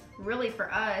 Really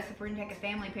for us, if we're gonna take a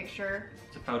family picture,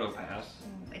 It's a photo pass.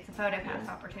 it's a photo pass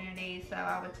Yeah. opportunity, so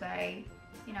I would say,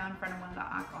 you know, in front of one of the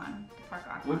park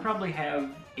icons. We probably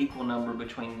have equal number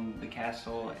between the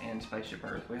castle and Spaceship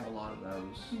Earth. We have a lot of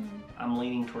those. Mhm. I'm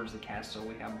leaning towards the castle.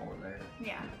 We have more there.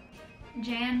 Yeah.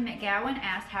 Jan McGowan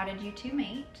asked, how did you two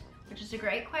meet? Which is a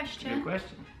great question. Good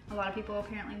question. A lot of people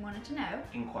apparently wanted to know.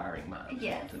 Inquiring minds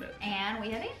Yes, want to know. and we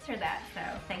have answered that, so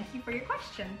thank you for your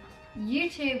question.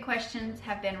 YouTube questions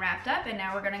have been wrapped up, and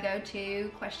now we're going to go to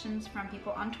questions from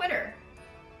people on Twitter.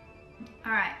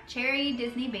 All right, Cherry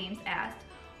Disney Beams asked,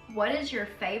 what is your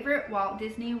favorite Walt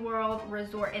Disney World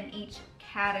resort in each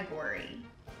category?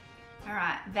 All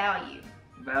right, value.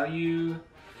 Value.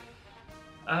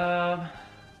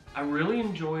 I really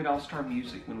enjoyed All Star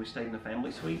Music when we stayed in the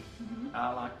family suite.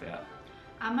 I like that.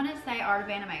 I'm going to say Art of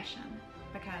Animation,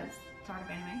 because it's Art of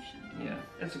Animation. Yeah,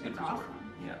 it's a good It's resort.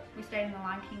 awesome. Yeah, We stayed in the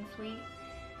Lion King suite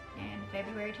in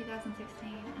February 2016,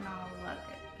 and I loved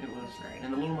it. it was. great.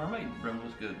 And the Little Mermaid room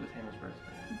was good with Hannah's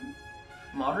birthday.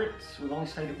 Mm-hmm. Moderates, we've only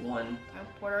stayed at one.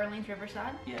 Port Orleans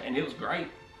Riverside, Yeah, and it was great.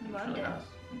 It was Loved really it. nice.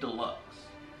 Deluxe.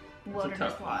 Wilderness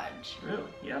tough one. Lodge.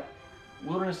 Really? Yep.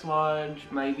 Wilderness Lodge,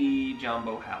 maybe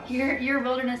Jumbo House. You're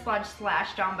Wilderness Lodge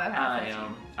 / Jumbo House. I aren't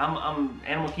you? am. I'm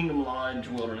Animal Kingdom Lodge,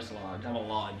 Wilderness Lodge. I'm a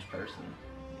lodge person.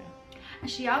 And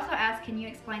she also asked, can you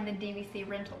explain the DVC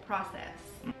rental process?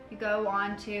 You go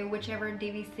on to whichever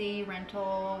DVC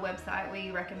rental website.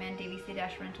 We recommend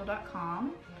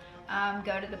dvc-rental.com.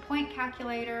 Go to the point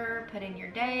calculator, put in your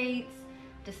dates,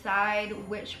 decide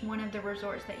which one of the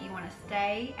resorts that you want to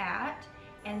stay at,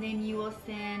 and then you will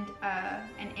send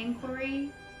an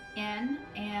inquiry in,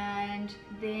 and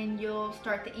then you'll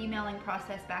start the emailing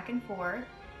process back and forth.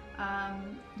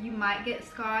 You might get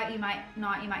Scott, you might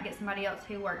not, you might get somebody else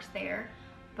who works there,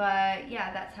 but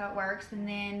yeah, that's how it works. And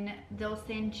then they'll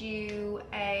send you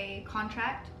a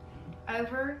contract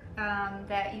over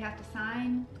that you have to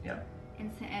sign. Yep.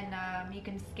 And you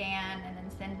can scan and then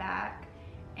send back,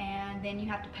 and then you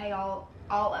have to pay all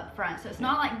up front. So it's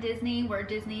not like Disney, where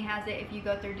Disney has it. If you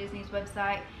go through Disney's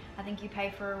website, I think you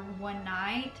pay for one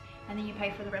night, and then you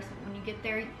pay for the rest of it when you get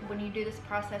there. When you do this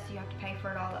process, you have to pay for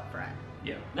it all up front.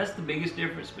 Yeah, that's the biggest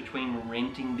difference between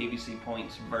renting DVC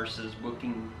points versus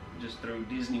booking just through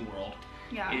Disney World.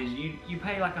 Yeah. Is you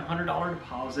pay like $100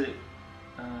 deposit.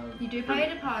 You do pay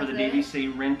a deposit for the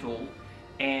DVC rental,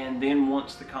 and then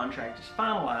once the contract is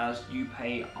finalized, you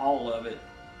pay all of it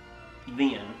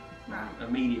then, Right.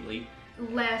 immediately.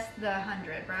 Less the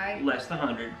 100, right? Less the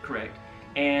 100, correct.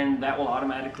 And that will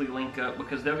automatically link up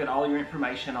because they'll get all your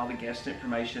information, all the guest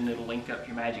information. It'll link up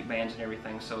your Magic Bands and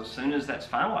everything. So as soon as that's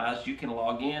finalized, you can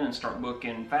log in and start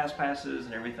booking fast passes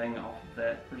and everything off of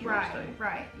that resort Right, stay.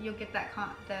 right. You'll get that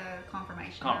the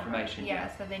confirmation. Confirmation,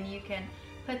 yeah. So then you can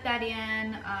put that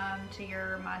in to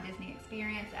your My Disney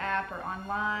Experience app or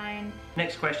online.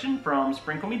 Next question from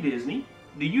Sprinkle Me Disney.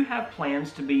 Do you have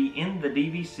plans to be in the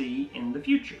DVC in the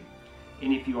future?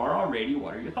 And if you are already,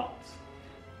 what are your thoughts?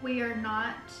 We are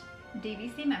not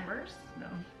DVC members.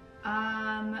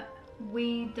 No.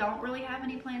 We don't really have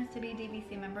any plans to be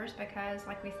DVC members because,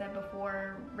 like we said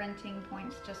before, renting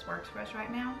points just works for us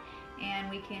right now. And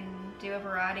we can do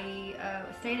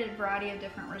a stated variety of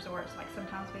different resorts. Like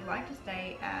sometimes we like to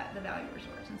stay at the value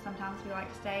resorts, and sometimes we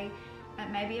like to stay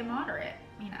at maybe a moderate,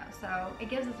 you know. So it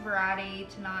gives us variety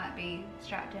to not be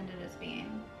strapped into just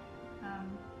being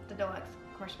the deluxe.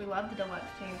 Of course, we love the deluxe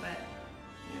too, but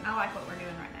I like what we're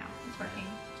doing right now. It's working.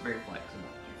 It's very flexible.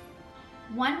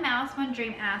 One Mouse, One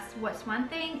Dream asks, what's one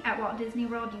thing at Walt Disney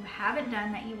World you haven't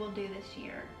done that you will do this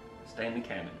year? Stay in the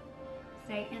cabin.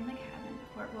 Stay in the cabin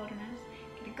at Fort Wilderness,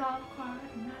 get a golf cart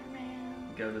and ride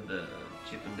around. Go to the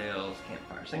Chippendales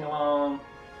Campfire Sing-Along.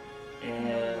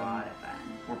 And A lot of fun.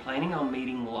 we're planning on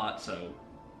meeting Lotso.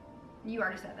 You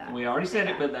already said that. We already said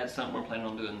it, but that's something we're planning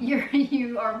on doing.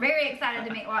 You are very excited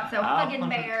to meet Lotso, Hugging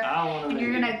Bear, and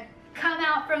you're going to come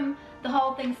out from the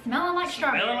whole thing smelling like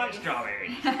strawberries. Smelling like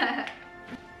strawberries.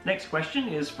 Next question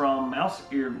is from Mouse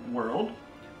Ear World.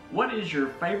 What is your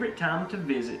favorite time to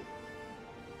visit?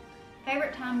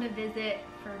 Favorite time to visit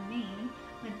for me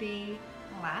would be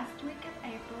last week of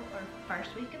April or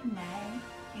first week of May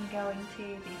and going to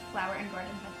the Flower and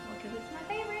Garden Festival because it's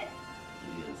my favorite.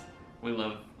 It is. We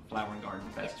love Flower and Garden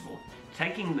Festival.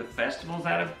 Taking the festivals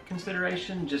out of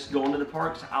consideration, just going to the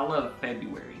parks, I love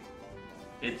February.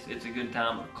 It's a good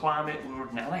time of climate.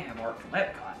 Now they have art from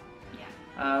Epcot.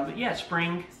 Yeah. But yeah,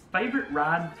 spring. Favorite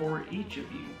ride for each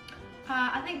of you?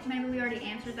 I think maybe we already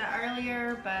answered that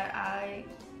earlier, but I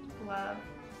love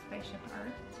Spaceship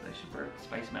Earth. Spaceship Earth,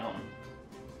 Space Mountain.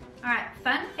 Alright,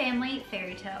 Fun Family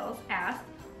Fairy Tales asks,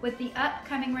 with the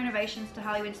upcoming renovations to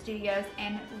Hollywood Studios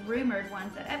and rumored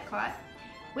ones at Epcot,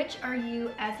 which are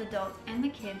you as adults and the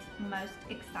kids most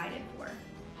excited for?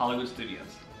 Hollywood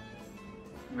Studios.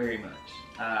 Very much.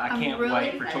 I I'm can't really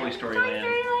wait for excited Toy Story for Land.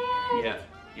 Yeah,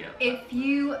 yeah. If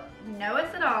you know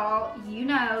us at all, you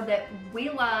know that we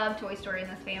love Toy Story in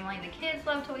this family. The kids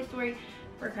love Toy Story.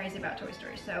 We're crazy about Toy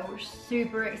Story, so we're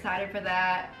super excited for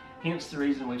that. Hence the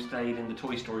reason we've stayed in the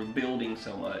Toy Story building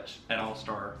so much at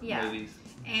All-Star Movies.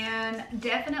 And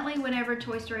definitely whenever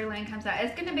Toy Story Land comes out,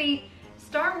 it's going to be,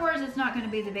 Star Wars is not going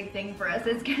to be the big thing for us.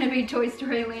 It's going to be Toy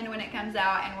Story Land when it comes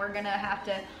out, and we're going to have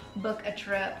to book a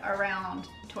trip around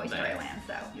Toy Story Land.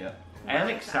 So yeah. I'm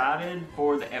excited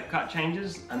for the Epcot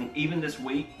changes. I mean, even this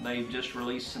week, they've just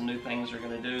released some new things they're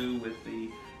going to do with the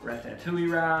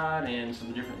Ratatouille ride and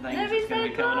some different things that's going to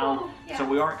be coming on. Yeah. So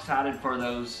we are excited for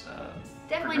those.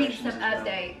 Definitely need some progressions as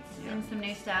well. updates and some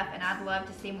new stuff, and I'd love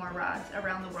to see more rides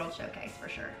around the World Showcase for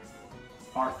sure.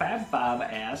 Our Fab Five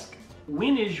ask,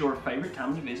 when is your favorite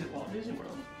time to visit Walt Disney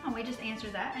World? And we just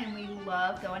answered that, and we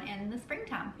love going in the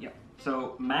springtime. Yep.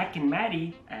 So Mac and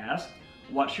Maddie ask,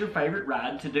 what's your favorite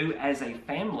ride to do as a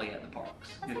family at the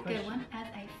parks? That's a good one. As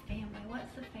a family,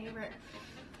 what's the favorite?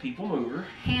 People Mover.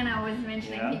 Hannah was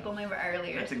mentioning Yeah. People Mover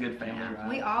earlier. That's a good family ride.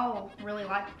 We all really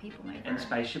like People Mover. And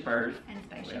Spaceship Earth. And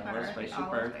Spaceship We all love Earth. Spaceship We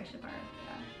all love Earth. Spaceship Earth.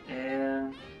 Yeah.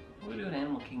 And we do an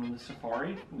Animal Kingdom, the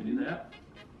Safari. We do that.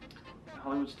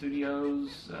 Hollywood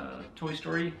Studios, Toy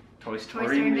Story. Toy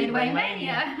Story Midway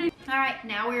Mania. All right,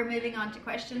 now we're moving on to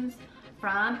questions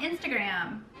from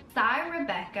Instagram. Cy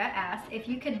Rebecca asks, if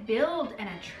you could build an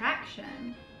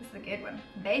attraction, this is a good one,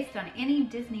 based on any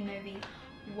Disney movie,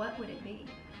 what would it be?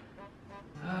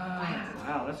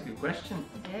 Wow, that's a good question.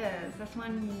 It is. That's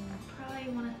one you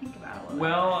probably want to think about a little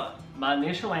Well, my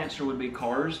initial answer would be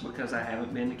Cars because I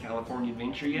haven't been to California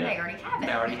Adventure bit. yet. They already have it.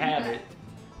 They already have it.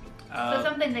 So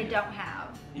something they don't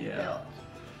have Yeah. built.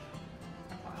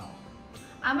 Wow.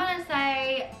 I'm gonna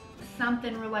say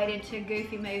something related to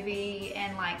Goofy Movie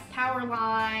and like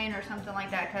Powerline or something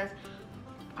like that because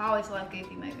I always love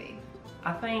Goofy Movie.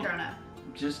 I think Growing up.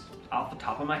 just off the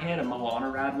top of my head, a Moana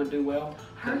ride would do well.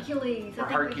 Hercules. I think we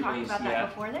talked Hercules, about yeah. that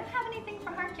before. They don't have anything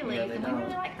for Hercules, Yeah, they and don't. we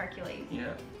really like Hercules.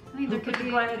 Yeah. I mean, there Look at could the be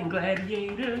Glad and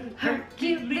Gladiator.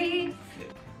 Hercules.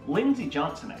 Lindsay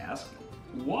Johnson asked,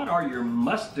 what are your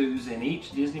must-dos in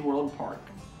each Disney World park?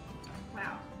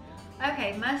 Wow.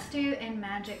 Okay, must do in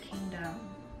Magic Kingdom.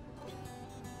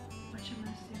 What's your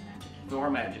must do in Magic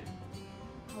Kingdom?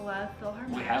 PhilharMagic. Love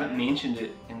PhilharMagic. We haven't mentioned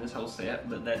it in this whole set,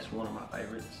 but that's one of my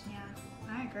favorites. Yeah,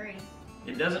 I agree.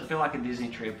 It doesn't feel like a Disney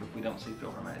trip if we don't see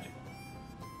PhilharMagic.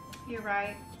 You're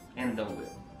right. And Dole Whip.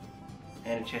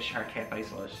 And a Cheshire Cafe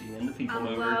slushie. And the People I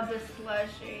Mover. love the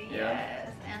slushy, Yeah. yes.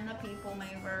 And the People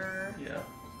Mover. Yeah.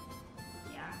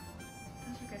 Yeah.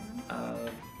 Those are good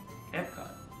ones. Epcot.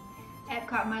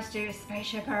 Epcot must do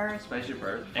Spaceship Earth. Spaceship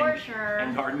Earth. For sure.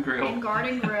 And Garden Grill. And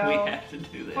Garden Grill. We have to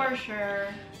do that. For sure.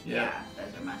 Yeah.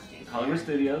 Those are must do's. Hollywood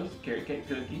Studios, Carrot Cake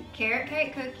Cookie. Carrot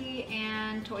Cake Cookie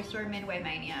and Toy Story Midway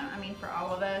Mania. I mean, for all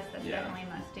of us, that's Yeah. definitely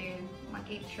a must do. Like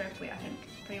each trip, I think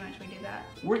pretty much we do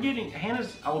that.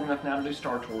 Hannah's old enough now to do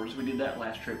Star Tours. We did that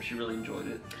last trip. She really enjoyed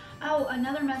it. Oh,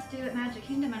 another must do at Magic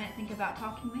Kingdom, I didn't think about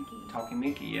Talking Mickey. Talking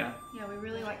Mickey, yeah. Yeah, we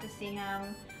really like to see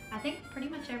him. I think pretty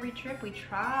much every trip we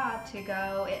try to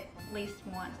go at least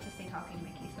once to see Talking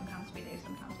Mickey. Sometimes we do,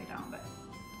 sometimes we don't, but.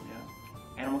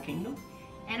 Yeah. Animal Kingdom?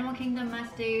 Animal Kingdom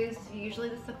must-dos, usually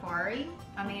the safari.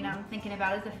 I mean, I'm thinking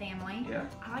about it as a family. Yeah.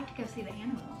 I like to go see the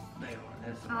animals. They are.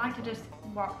 That's I like to just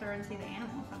walk through and see the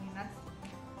animals. I mean,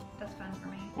 that's fun for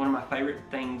me. One of my favorite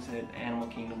things at Animal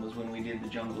Kingdom was when we did the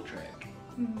Jungle Trek.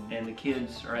 Mm-hmm. And the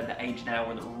kids are at the age now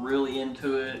where they're really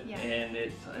into it, Yeah. and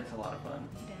it's a lot of fun.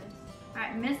 It is. All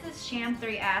right, Mrs.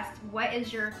 Sham3 asked, what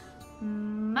is your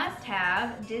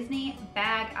must-have Disney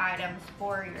bag items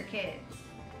for your kids?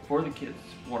 For the kids,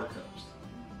 water cups.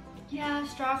 Yeah,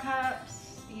 straw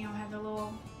cups, you know, have the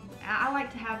little, I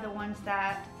like to have the ones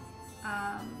that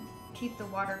keep the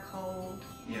water cold,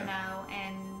 you Yeah. know,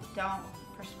 and don't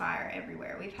perspire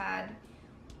everywhere. We've had,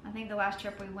 I think the last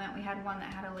trip we went, we had one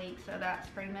that had a leak, so that's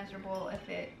pretty miserable if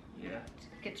it Yeah.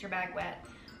 gets your bag wet.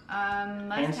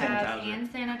 Must have sanitizer. hand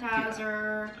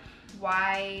sanitizer,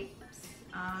 wipes.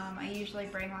 I usually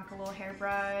bring like a little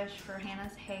hairbrush for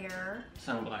Hannah's hair.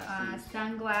 Sunglasses.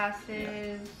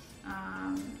 Sunglasses.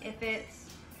 If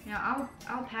it's, you know,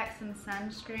 I'll pack some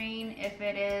sunscreen if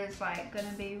it is like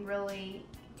gonna be really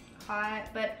hot,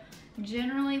 but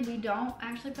generally we don't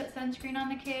actually put sunscreen on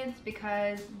the kids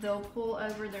because they'll pull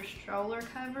over their stroller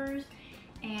covers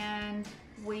and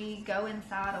we go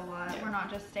inside a lot. Yeah. We're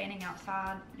not just standing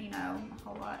outside, you know, a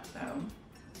whole lot, so.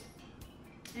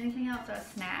 Anything else?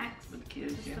 Snacks? For the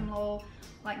kids, Just yeah. some little,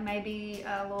 like maybe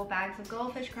little bags of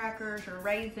goldfish crackers or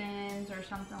raisins or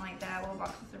something like that, little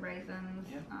boxes of raisins.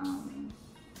 Yeah.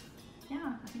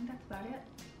 Yeah, I think that's about it.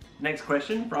 Next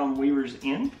question from Weaver's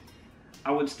Inn.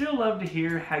 I would still love to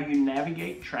hear how you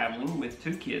navigate traveling with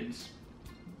two kids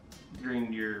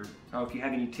during your, if you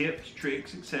have any tips,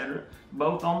 tricks, etc.,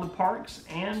 both on the parks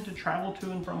and to travel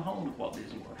to and from home to Walt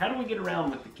Disney World. How do we get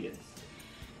around with the kids?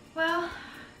 Well,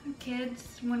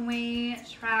 kids, when we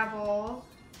travel,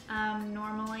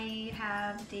 normally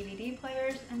have DVD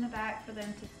players in the back for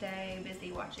them to stay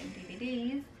busy watching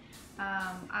DVDs.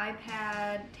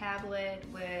 iPad, tablet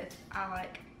with, I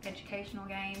like educational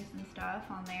games and stuff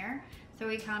on there. So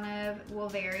we kind of will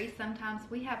vary. Sometimes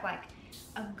we have like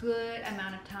a good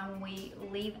amount of time we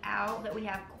leave out that we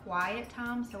have quiet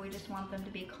time, so we just want them to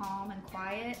be calm and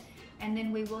quiet. And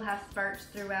then we will have spurts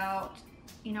throughout,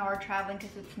 you know, our traveling,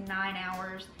 because it's 9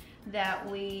 hours, that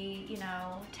we, you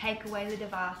know, take away the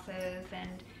devices and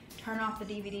turn off the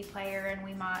DVD player, and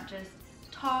we might just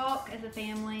talk as a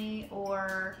family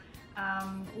or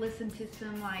listen to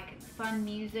some like fun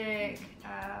music,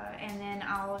 and then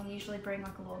I'll usually bring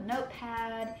like a little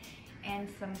notepad and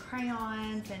some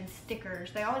crayons and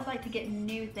stickers. They always like to get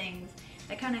new things.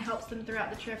 That kind of helps them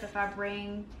throughout the trip if I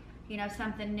bring, you know,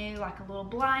 something new like a little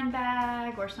blind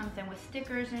bag or something with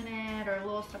stickers in it, or a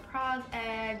little surprise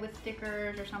egg with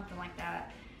stickers or something like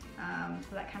that.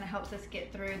 So that kind of helps us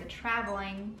get through the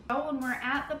traveling. Oh, when we're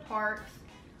at the parks,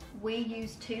 we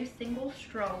use 2 single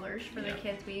strollers for the Yeah.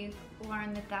 kids. We've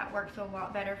learned that that works a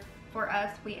lot better for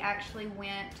us. We actually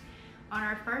went on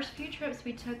our first few trips.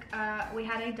 We took we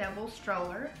had a double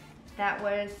stroller that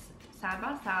was side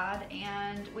by side,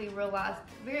 and we realized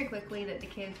very quickly that the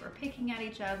kids were picking at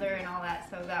each other and all that,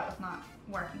 so that was not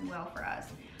working well for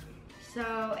us.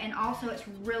 So, and also it's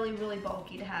really, really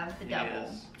bulky to have the double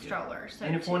is, yeah. stroller. So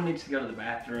And if one needs to go to the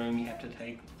bathroom, you have to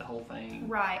take the whole thing.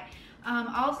 Right.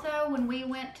 Also, when we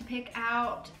went to pick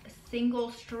out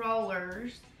single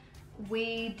strollers,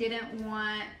 we didn't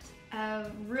want a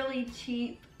really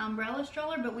cheap umbrella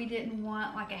stroller, but we didn't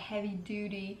want like a heavy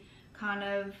duty kind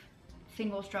of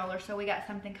single strollers, so we got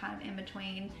something kind of in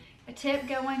between. A tip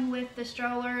going with the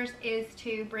strollers is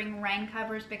to bring rain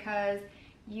covers, because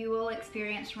you will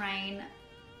experience rain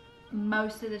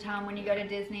most of the time when you go to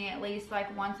Disney, at least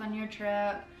like once on your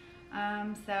trip.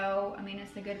 So I mean,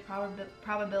 it's a good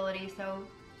probability, so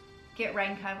get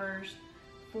rain covers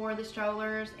for the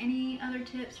strollers. Any other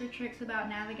tips or tricks about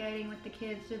navigating with the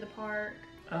kids through the park?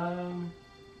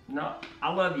 No,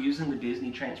 I love using the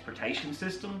Disney transportation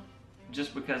system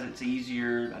just because it's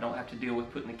easier. I don't have to deal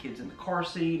with putting the kids in the car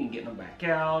seat and getting them back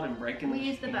out and breaking. We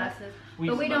use the buses,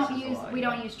 but we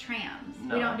don't use trams.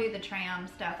 No. We don't do the tram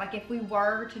stuff. Like if we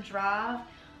were to drive,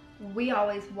 we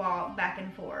always walk back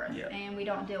and forth, and we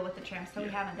don't deal with the trams. So we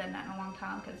haven't done that in a long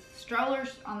time, because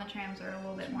strollers on the trams are a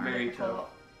little bit more difficult. Tough.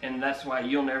 And that's why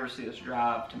you'll never see us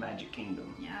drive to Magic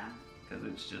Kingdom. Yeah. Because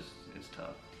it's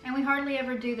tough. And we hardly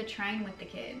ever do the train with the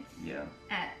kids. Yeah.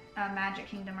 At Magic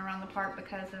Kingdom around the park,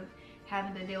 because of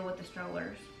having to deal with the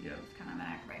strollers. Yeah. It's kind of an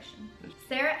aggravation.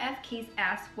 Sarah F. Keys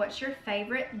asks, what's your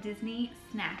favorite Disney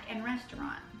snack and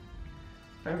restaurant?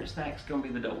 Favorite snack's gonna be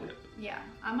the Dole Whip. Yeah,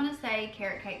 I'm gonna say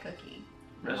carrot cake cookie.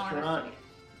 Restaurant,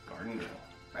 Garden Grill.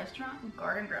 Restaurant,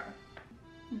 Garden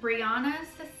Grill. Brianna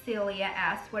Cecilia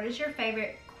asks, what is your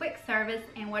favorite quick service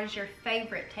and what is your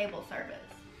favorite table service?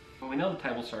 Well, we know the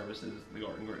table service is the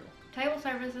Garden Grill. Table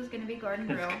service is gonna be Garden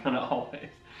Grill. It's gonna always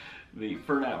be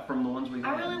from the ones we've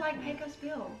had. I really like Pecos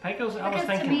Bill. Pecos, I was thinking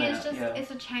because to me that, it's just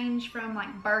it's a change from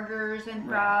like burgers and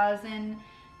fries and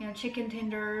chicken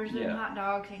tenders and hot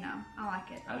dogs. I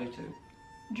like it. I do too.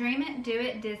 Dream It, Do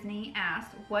It Disney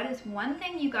asks, what is one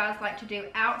thing you guys like to do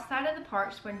outside of the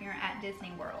parks when you're at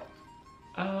Disney World?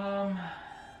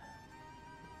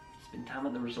 Spend time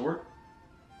at the resort.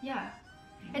 Yeah.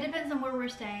 It depends on where we're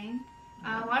staying.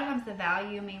 A lot of times the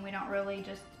value, I mean, we don't really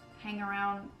just hang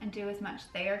around and do as much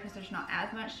there because there's not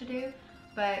as much to do.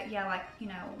 But yeah, like,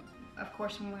 of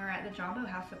course, when we were at the Jumbo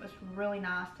House, it was really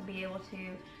nice to be able to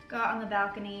go out on the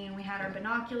balcony, and we had our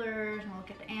binoculars and look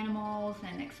at the animals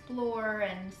and explore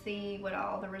and see what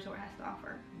all the resort has to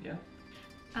offer.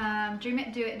 Yeah. Dream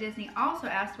It, Do It Disney also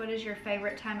asked, what is your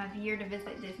favorite time of year to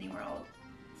visit Disney World?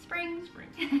 Spring. Spring,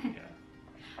 yeah.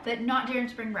 But not during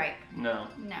spring break. No.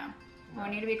 We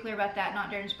need to be clear about that, not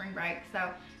during spring break.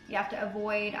 So you have to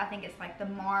avoid, I think it's like the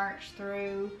March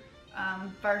through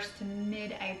 1st to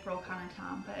mid-April kind of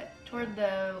time. But toward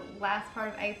the last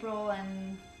part of April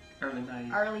and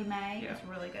early May is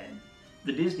really good.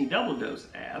 The Disney Double Dose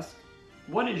asks,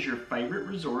 what is your favorite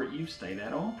resort you've stayed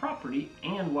at on property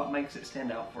and what makes it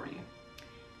stand out for you?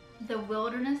 The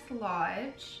Wilderness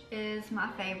Lodge is my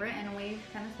favorite, and we've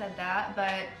kind of said that,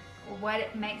 but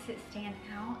what makes it stand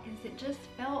out is it just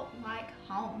felt like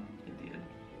home. It did.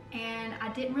 And I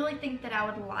didn't really think that I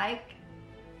would like,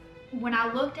 when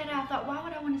I looked at it, I thought, why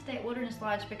would I want to stay at Wilderness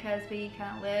Lodge? Because we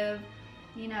kind of live,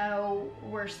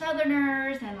 we're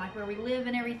Southerners, and like where we live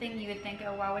and everything, you would think,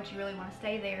 oh, why would you really want to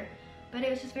stay there? But it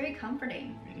was just very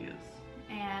comforting. It is.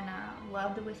 And I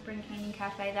love the Whispering Canyon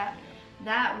Cafe.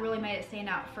 That really made it stand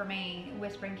out for me,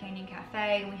 Whispering Canyon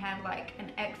Cafe. We had like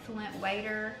an excellent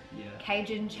waiter. Yeah.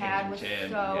 Cajun Chad was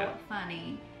so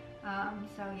funny.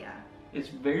 So yeah. It's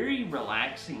very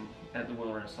relaxing at the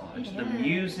Wilderness Lodge. The is.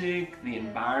 Music, the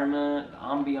environment, the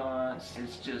ambiance,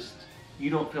 it's just, you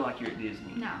don't feel like you're at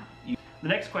Disney. No. The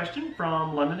next question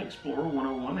from London Explorer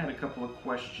 101 had a couple of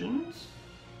questions.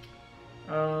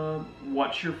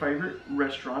 What's your favorite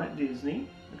restaurant at Disney?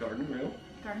 The Garden Grill.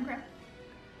 Garden Grill.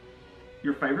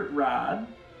 Your favorite ride?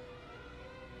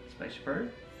 Spaceship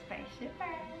Earth? Spaceship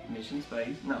Earth. Mission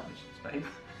Space? No, Mission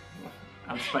Space.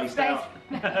 I'm spaced Space.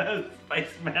 out.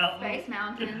 Space Mountain. Space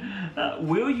Mountain.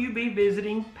 Will you be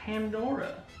visiting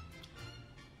Pandora?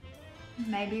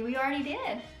 Maybe we already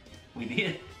did. We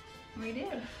did. We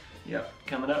did. Yep,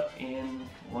 coming up in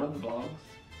one of the vlogs.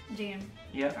 June.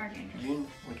 Yep, Or June.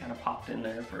 We kind of popped in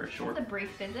there for a short. It's a brief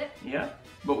visit. Yeah,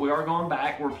 but we are going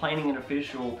back. We're planning an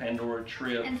official Pandora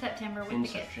trip In September with in the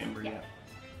kids. September. Yeah.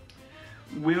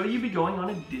 Will you be going on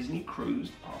a Disney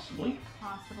cruise? Possibly.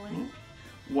 Possibly.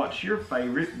 What's your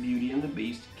favorite Beauty and the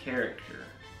Beast character?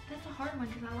 That's a hard one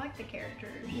because I like the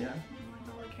characters. Yeah. I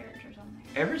like all the characters on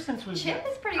there. Ever since we've Chip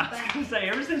is pretty I was fun. gonna say,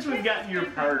 ever since we've gotten your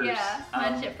purse, Yeah,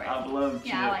 my Chip purse. I've loved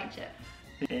Chip. Yeah, I like Chip.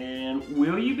 And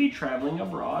will you be traveling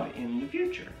abroad in the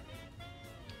future?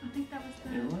 I think that was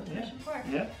the question for us.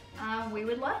 Yeah. We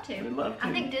would love to. We'd love to.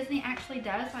 I think Disney actually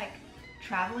does like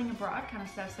traveling abroad kind of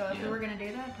stuff. So if we were going to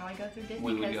do that, I'd probably go through Disney.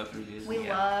 We would go through Disney. We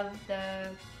love the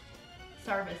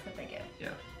service that they give. Yeah.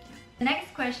 The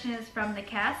next question is from the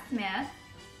Cass Smith.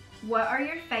 What are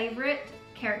your favorite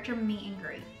character meet and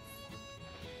greets?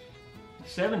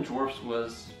 Seven Dwarfs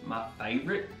was my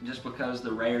favorite just because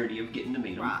the rarity of getting to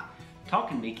meet them. Right.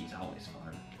 Talking Mickey's always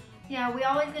fun. Yeah, we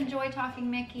always enjoy Talking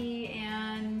Mickey,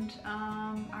 and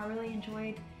I really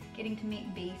enjoyed getting to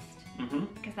meet Beast.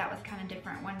 Because that was kind of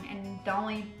different and the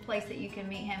only place that you can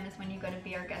meet him is when you go to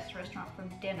Be Our Guest restaurant for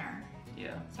dinner.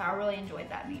 Yeah. So I really enjoyed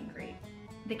that meet and greet.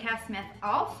 The Cass Smith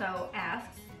also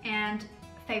asks, and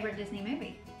favorite Disney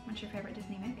movie? What's your favorite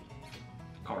Disney movie?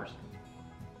 Cars.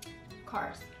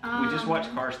 Cars. We just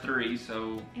watched Cars 3,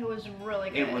 so it was really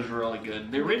good. it was really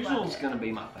good. The We original loved is it. going to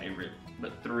be my favorite,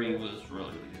 but 3 was really,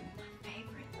 really good.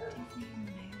 Favorite Disney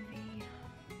movie?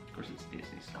 Of course, it's Disney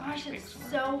 / Gosh, it's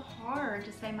Pixar. so hard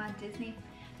to say my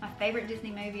favorite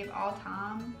Disney movie of all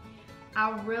time.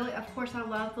 Of course, I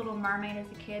loved Little Mermaid as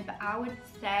a kid, but I would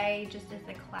say, just as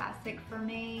a classic for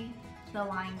me, The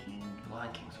Lion King. The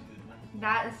Lion King's a good one.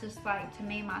 That is just like, to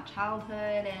me, my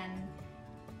childhood, and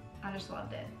I just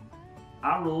loved it.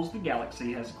 I Rules the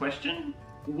Galaxy has a question.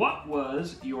 What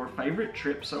was your favorite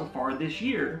trip so far this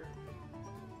year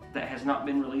that has not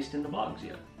been released in the blogs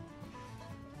yet?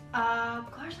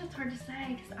 Gosh, that's hard to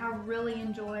say, because I really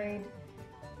enjoyed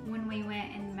when we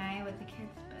went in May with the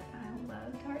kids, but I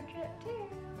loved our trip too.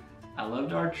 I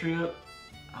loved our trip.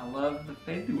 I loved the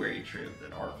February trip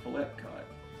at Artful Epcot.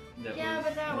 But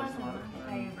that wasn't a lot my of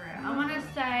fun. favorite. I'm gonna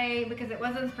say, because it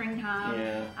wasn't springtime,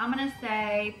 Yeah. I'm gonna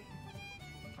say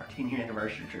Our 10-year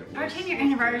anniversary trip. our was 10-year good.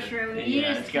 anniversary. You Yeah,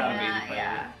 just it's gotta be the can't, favorite.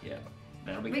 yeah. Yeah.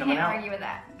 That'll be We coming can't out. argue with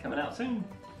that. Coming out soon.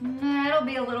 No, it'll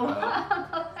be a little Oh.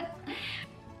 while.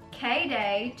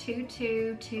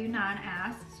 Kday2229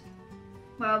 asks,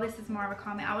 well, this is more of a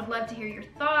comment. I would love to hear your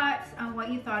thoughts on what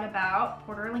you thought about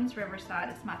Port Orleans Riverside.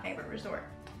 It's my favorite resort.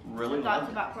 Really So thoughts loved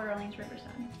it. about Port Orleans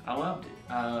Riverside? I loved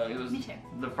it. It was Me too.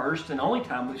 the first and only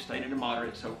time we've stayed at a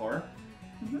moderate so far.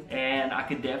 And I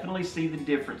could definitely see the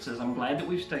differences. I'm glad that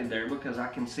we've stayed there because I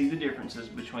can see the differences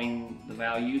between the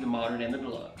value, the moderate, and the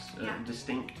deluxe. Yeah.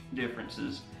 Distinct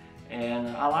differences. And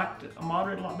I liked a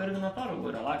moderate a lot better than I thought I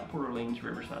would. I liked Port Orleans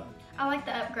Riverside. I like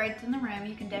the upgrades in the room.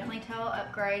 You can definitely tell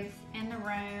upgrades in the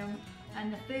room.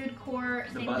 And the food court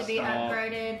The seemed bus to be stop.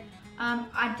 upgraded.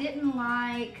 I didn't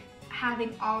like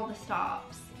having all the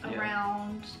stops Yeah.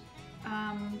 around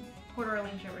Port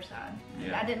Orleans Riverside.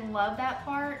 Yeah. I didn't love that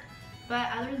part. But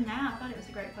other than that, I thought it was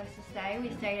a great place to stay.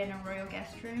 We stayed in a royal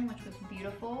guest room, which was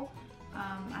beautiful.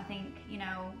 I think,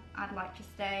 I'd like to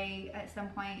stay at some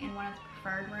point in one of the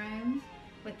preferred rooms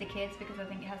with the kids because I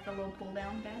think it has the little pull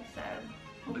down bed. So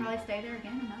we'll probably stay there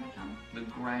again another time. The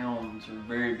grounds are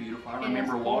very beautiful. I It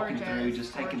remember is walking gorgeous, through,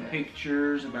 just taking gorgeous.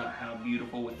 pictures about how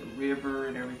beautiful with the river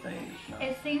and everything. It's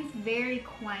nice. It seems very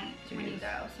quaint It when you is.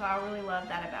 go, so I really love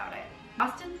that about it.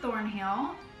 Austin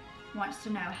Thornhill wants to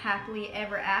know happily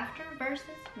ever after versus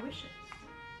wishes.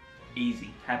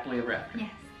 Easy. Happily ever after.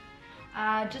 Yes.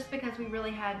 Just because we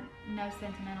really had no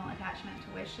sentimental attachment to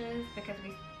wishes because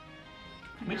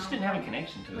We just didn't have a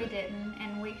connection to We it. didn't,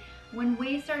 and when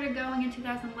we started going in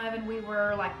 2011, we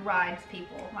were like rides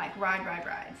people, like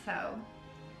ride. So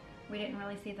we didn't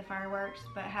really see the fireworks,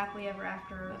 but happily ever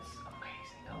after, That's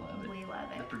amazing. I love it. we love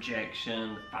The it.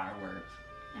 projection, the fireworks.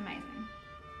 Amazing.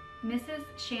 Mrs.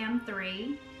 Sham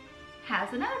 3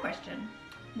 has another question.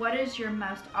 What is your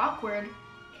most awkward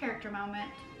character moment?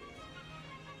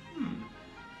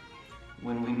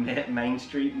 When we met Main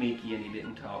Street Mickey and he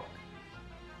didn't talk.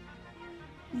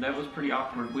 That was pretty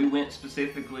awkward. We went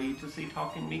specifically to see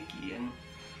Talking Mickey, and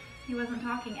He wasn't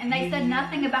talking, and they said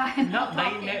nothing about him no, not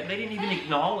talking. they didn't even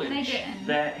acknowledge They didn't.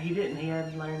 that he didn't. He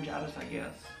had laryngitis, I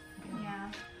guess.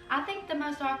 Yeah. I think the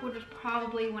most awkward was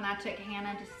probably when I took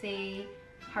Hannah to see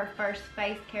her first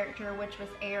face character, which was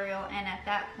Ariel, and at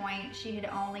that point she had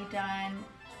only done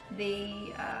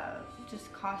the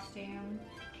just costume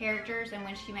characters, and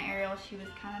when she met Ariel she was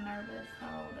kind of nervous, so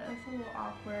that was a little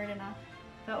awkward, and I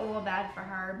felt a little bad for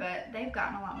her, but they've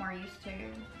gotten a lot more used to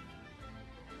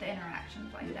the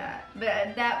interactions like that. But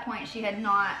at that point she had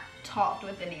not talked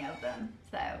with any of them,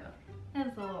 so it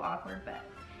was a little awkward, but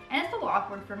and it's a little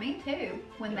awkward for me too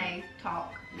when they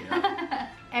talk. Yeah.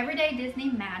 Everyday Disney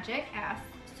Magic asks,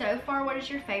 so far what is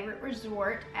your favorite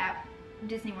resort at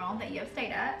Disney World that you have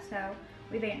stayed at? So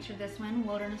we've answered this one,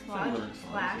 Wilderness Lodge Wilderness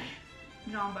Lodge,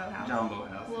 / Jumbo House. Jumbo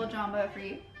House. Little Jumbo for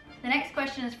you. The next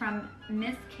question is from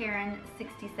Miss Karen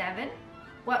 67.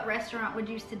 What restaurant would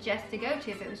you suggest to go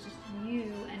to if it was just you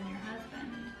and your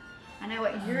husband? I know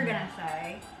what you're gonna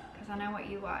say because I know what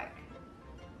you like.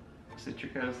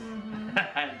 Citricos? Mhm.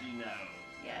 How did you know?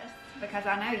 Yes, because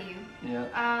I know you. Yeah.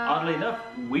 Oddly enough,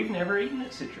 we've never eaten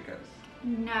at Citricos.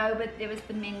 No, but it was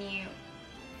the menu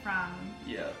from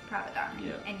Yeah. Private Dining,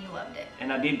 Yeah. and you loved it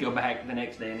And I did go back the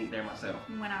next day and eat there myself.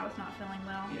 when I was not feeling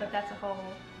well. Yeah. But that's a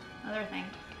whole other thing.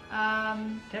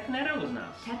 Tepanetto was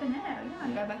nice. Tepanetto, yeah,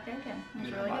 I'd go back there again. It was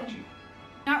Good really good. hibachi.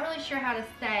 Not really sure how to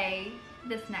say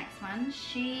this next one.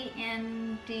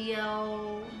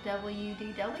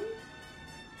 SheNDLWDW?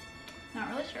 Not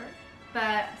really sure,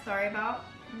 but sorry about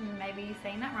maybe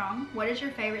saying that wrong. What is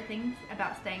your favorite things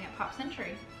about staying at Pop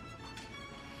Century?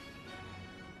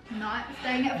 Not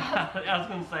staying at Pop I was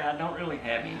going to say, I don't really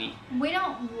have any. We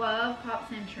don't love Pop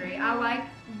Century. I like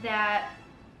that.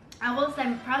 I will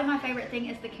say probably my favorite thing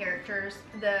is the characters,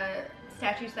 the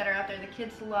statues that are out there. The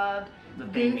kids loved The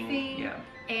Goofy theming, yeah.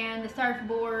 and the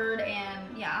surfboard,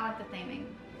 and yeah, I like the theming.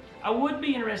 I would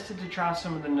be interested to try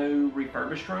some of the new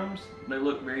refurbished rooms. They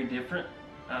look very different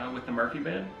with the Murphy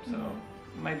bed, so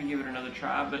maybe give it another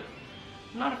try, but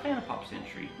I'm not a fan of Pop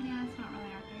Century. Yeah, it's not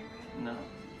really our favorite. No.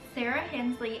 Sarah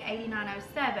Hensley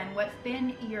 8907, what's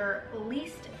been your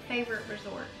least favorite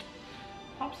resort?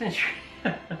 Pop Century.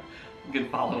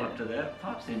 Good follow-up to that.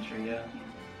 Pop Century, yeah.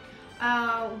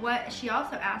 She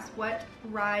also asked, what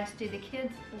rides do the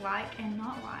kids like and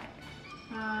not like?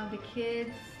 The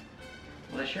kids,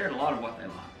 Well, they shared a lot of what they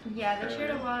like. yeah, they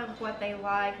shared a lot of what they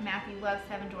like. Matthew loves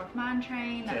Seven Dwarf Mine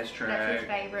Train. That's his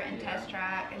favorite, and yeah. Test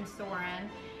Track, and Soarin'.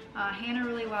 Hannah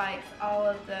really likes all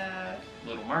of the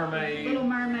Little Mermaid, People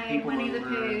Winnie the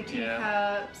Mover, Pooh, yeah.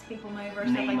 Teacups, People Mover,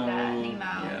 stuff like that,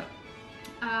 Nemo.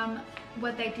 Yeah.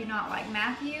 What they do not like.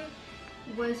 Matthew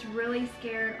was really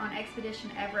scared on Expedition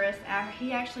Everest.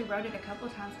 He actually rode it a couple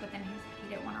of times, but then he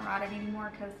didn't want to ride it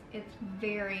anymore because it's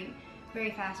very,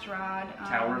 very fast ride.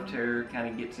 Tower of Terror kind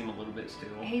of gets him a little bit still.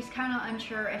 He's kind of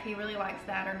unsure if he really likes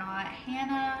that or not.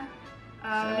 Hannah,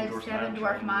 Seven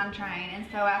Dwarf Mine Train, and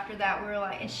so after that we were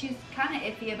like, and she's kind of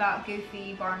iffy about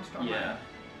Goofy Barnstormer. Yeah.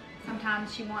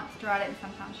 Sometimes she wants to ride it and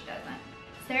sometimes she doesn't.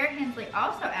 Sarah Hensley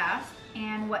also asked,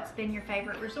 and what's been your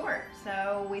favorite resort?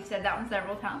 So we've said that one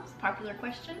several times. Popular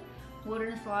question.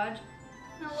 Wilderness Lodge.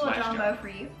 A little jumbo for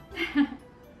you.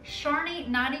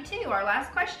 Sharny92, our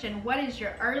last question. What is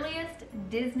your earliest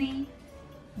Disney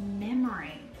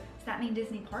memory? Does that mean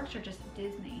Disney parks or just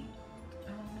Disney?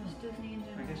 Just Disney in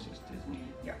general. I guess just Disney.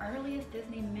 Your earliest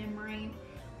Disney memory?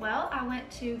 Well, I went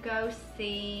to go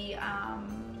see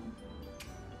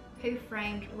Who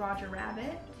Framed Roger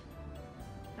Rabbit.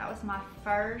 That was my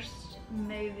first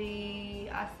movie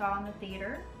I saw in the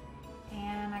theater,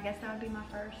 and I guess that would be my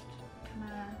first kind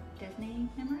of Disney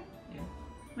memory. Yeah.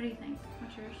 What do you think?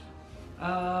 What's yours?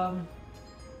 I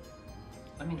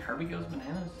mean, Herbie Goes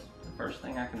Bananas. The first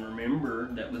thing I can remember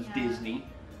that was Yeah. Disney.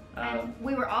 And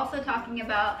we were also talking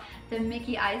about the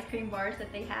Mickey ice cream bars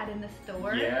that they had in the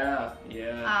store. Yeah,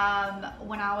 yeah.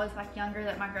 When I was like younger,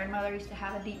 that my grandmother used to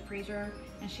have a deep freezer,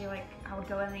 and I would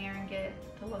go in there and get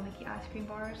the little Mickey ice cream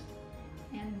bars,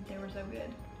 and they were so good.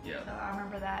 Yeah. So I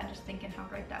remember that and just thinking how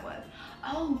great that was.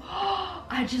 Oh,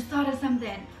 I just thought of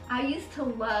something. I used to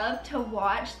love to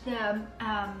watch the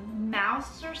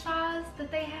Mousercise that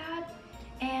they had,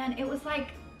 and it was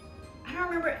like, I don't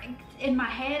remember, in my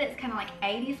head it's kind of like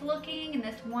 80s looking, and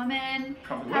this woman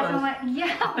Probably has was. on like,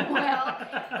 yeah, well,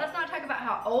 let's not talk about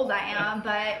how old I am,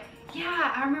 but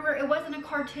yeah, I remember it wasn't a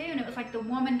cartoon. It was like the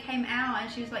woman came out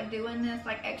and she was like doing this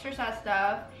like exercise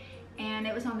stuff, and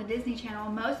it was on the Disney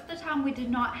Channel. Most of the time we did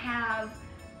not have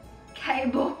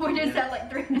cable. We just had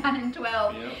like 3, 9, and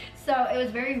 12. Yep. So it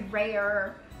was very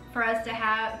rare for us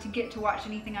to get to watch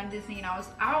anything on Disney, and I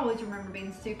always remember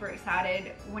being super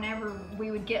excited whenever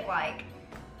we would get like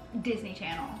Disney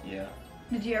Channel. Yeah.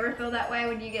 Did you ever feel that way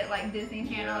when you get like Disney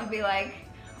Channel Yeah. and be like,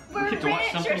 we're get to watch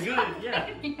rich something or good, something? yeah.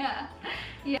 Yeah.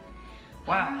 Yeah.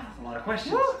 Wow, that's a lot of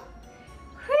questions. Woo.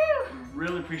 Whew.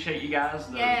 Really appreciate you guys,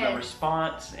 the Yes.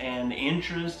 response and the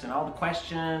interest and all the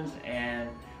questions, and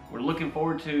we're looking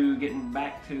forward to getting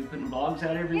back to putting vlogs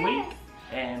out every Yes. week,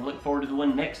 and look forward to the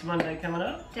one next Monday coming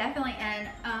up. Definitely, and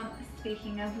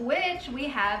speaking of which, we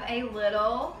have a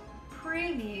little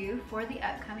preview for the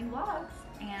upcoming vlogs,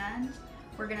 and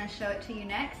we're gonna show it to you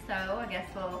next, so I guess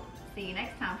we'll see you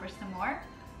next time for some more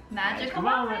magical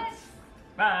moments.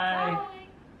 Bye. Bye.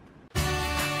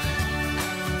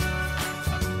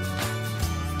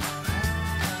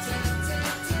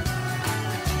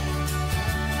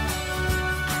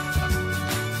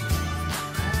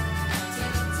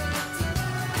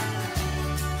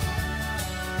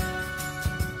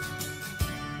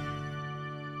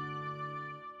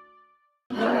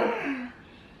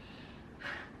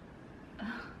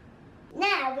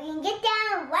 Now we can get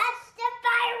down and watch the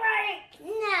fireworks.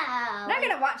 No. Not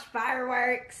gonna watch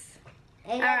fireworks.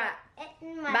 All right.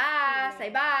 Bye. Say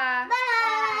bye.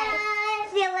 Bye.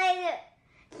 See you later.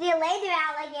 See you later,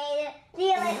 alligator.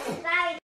 See you later, spider.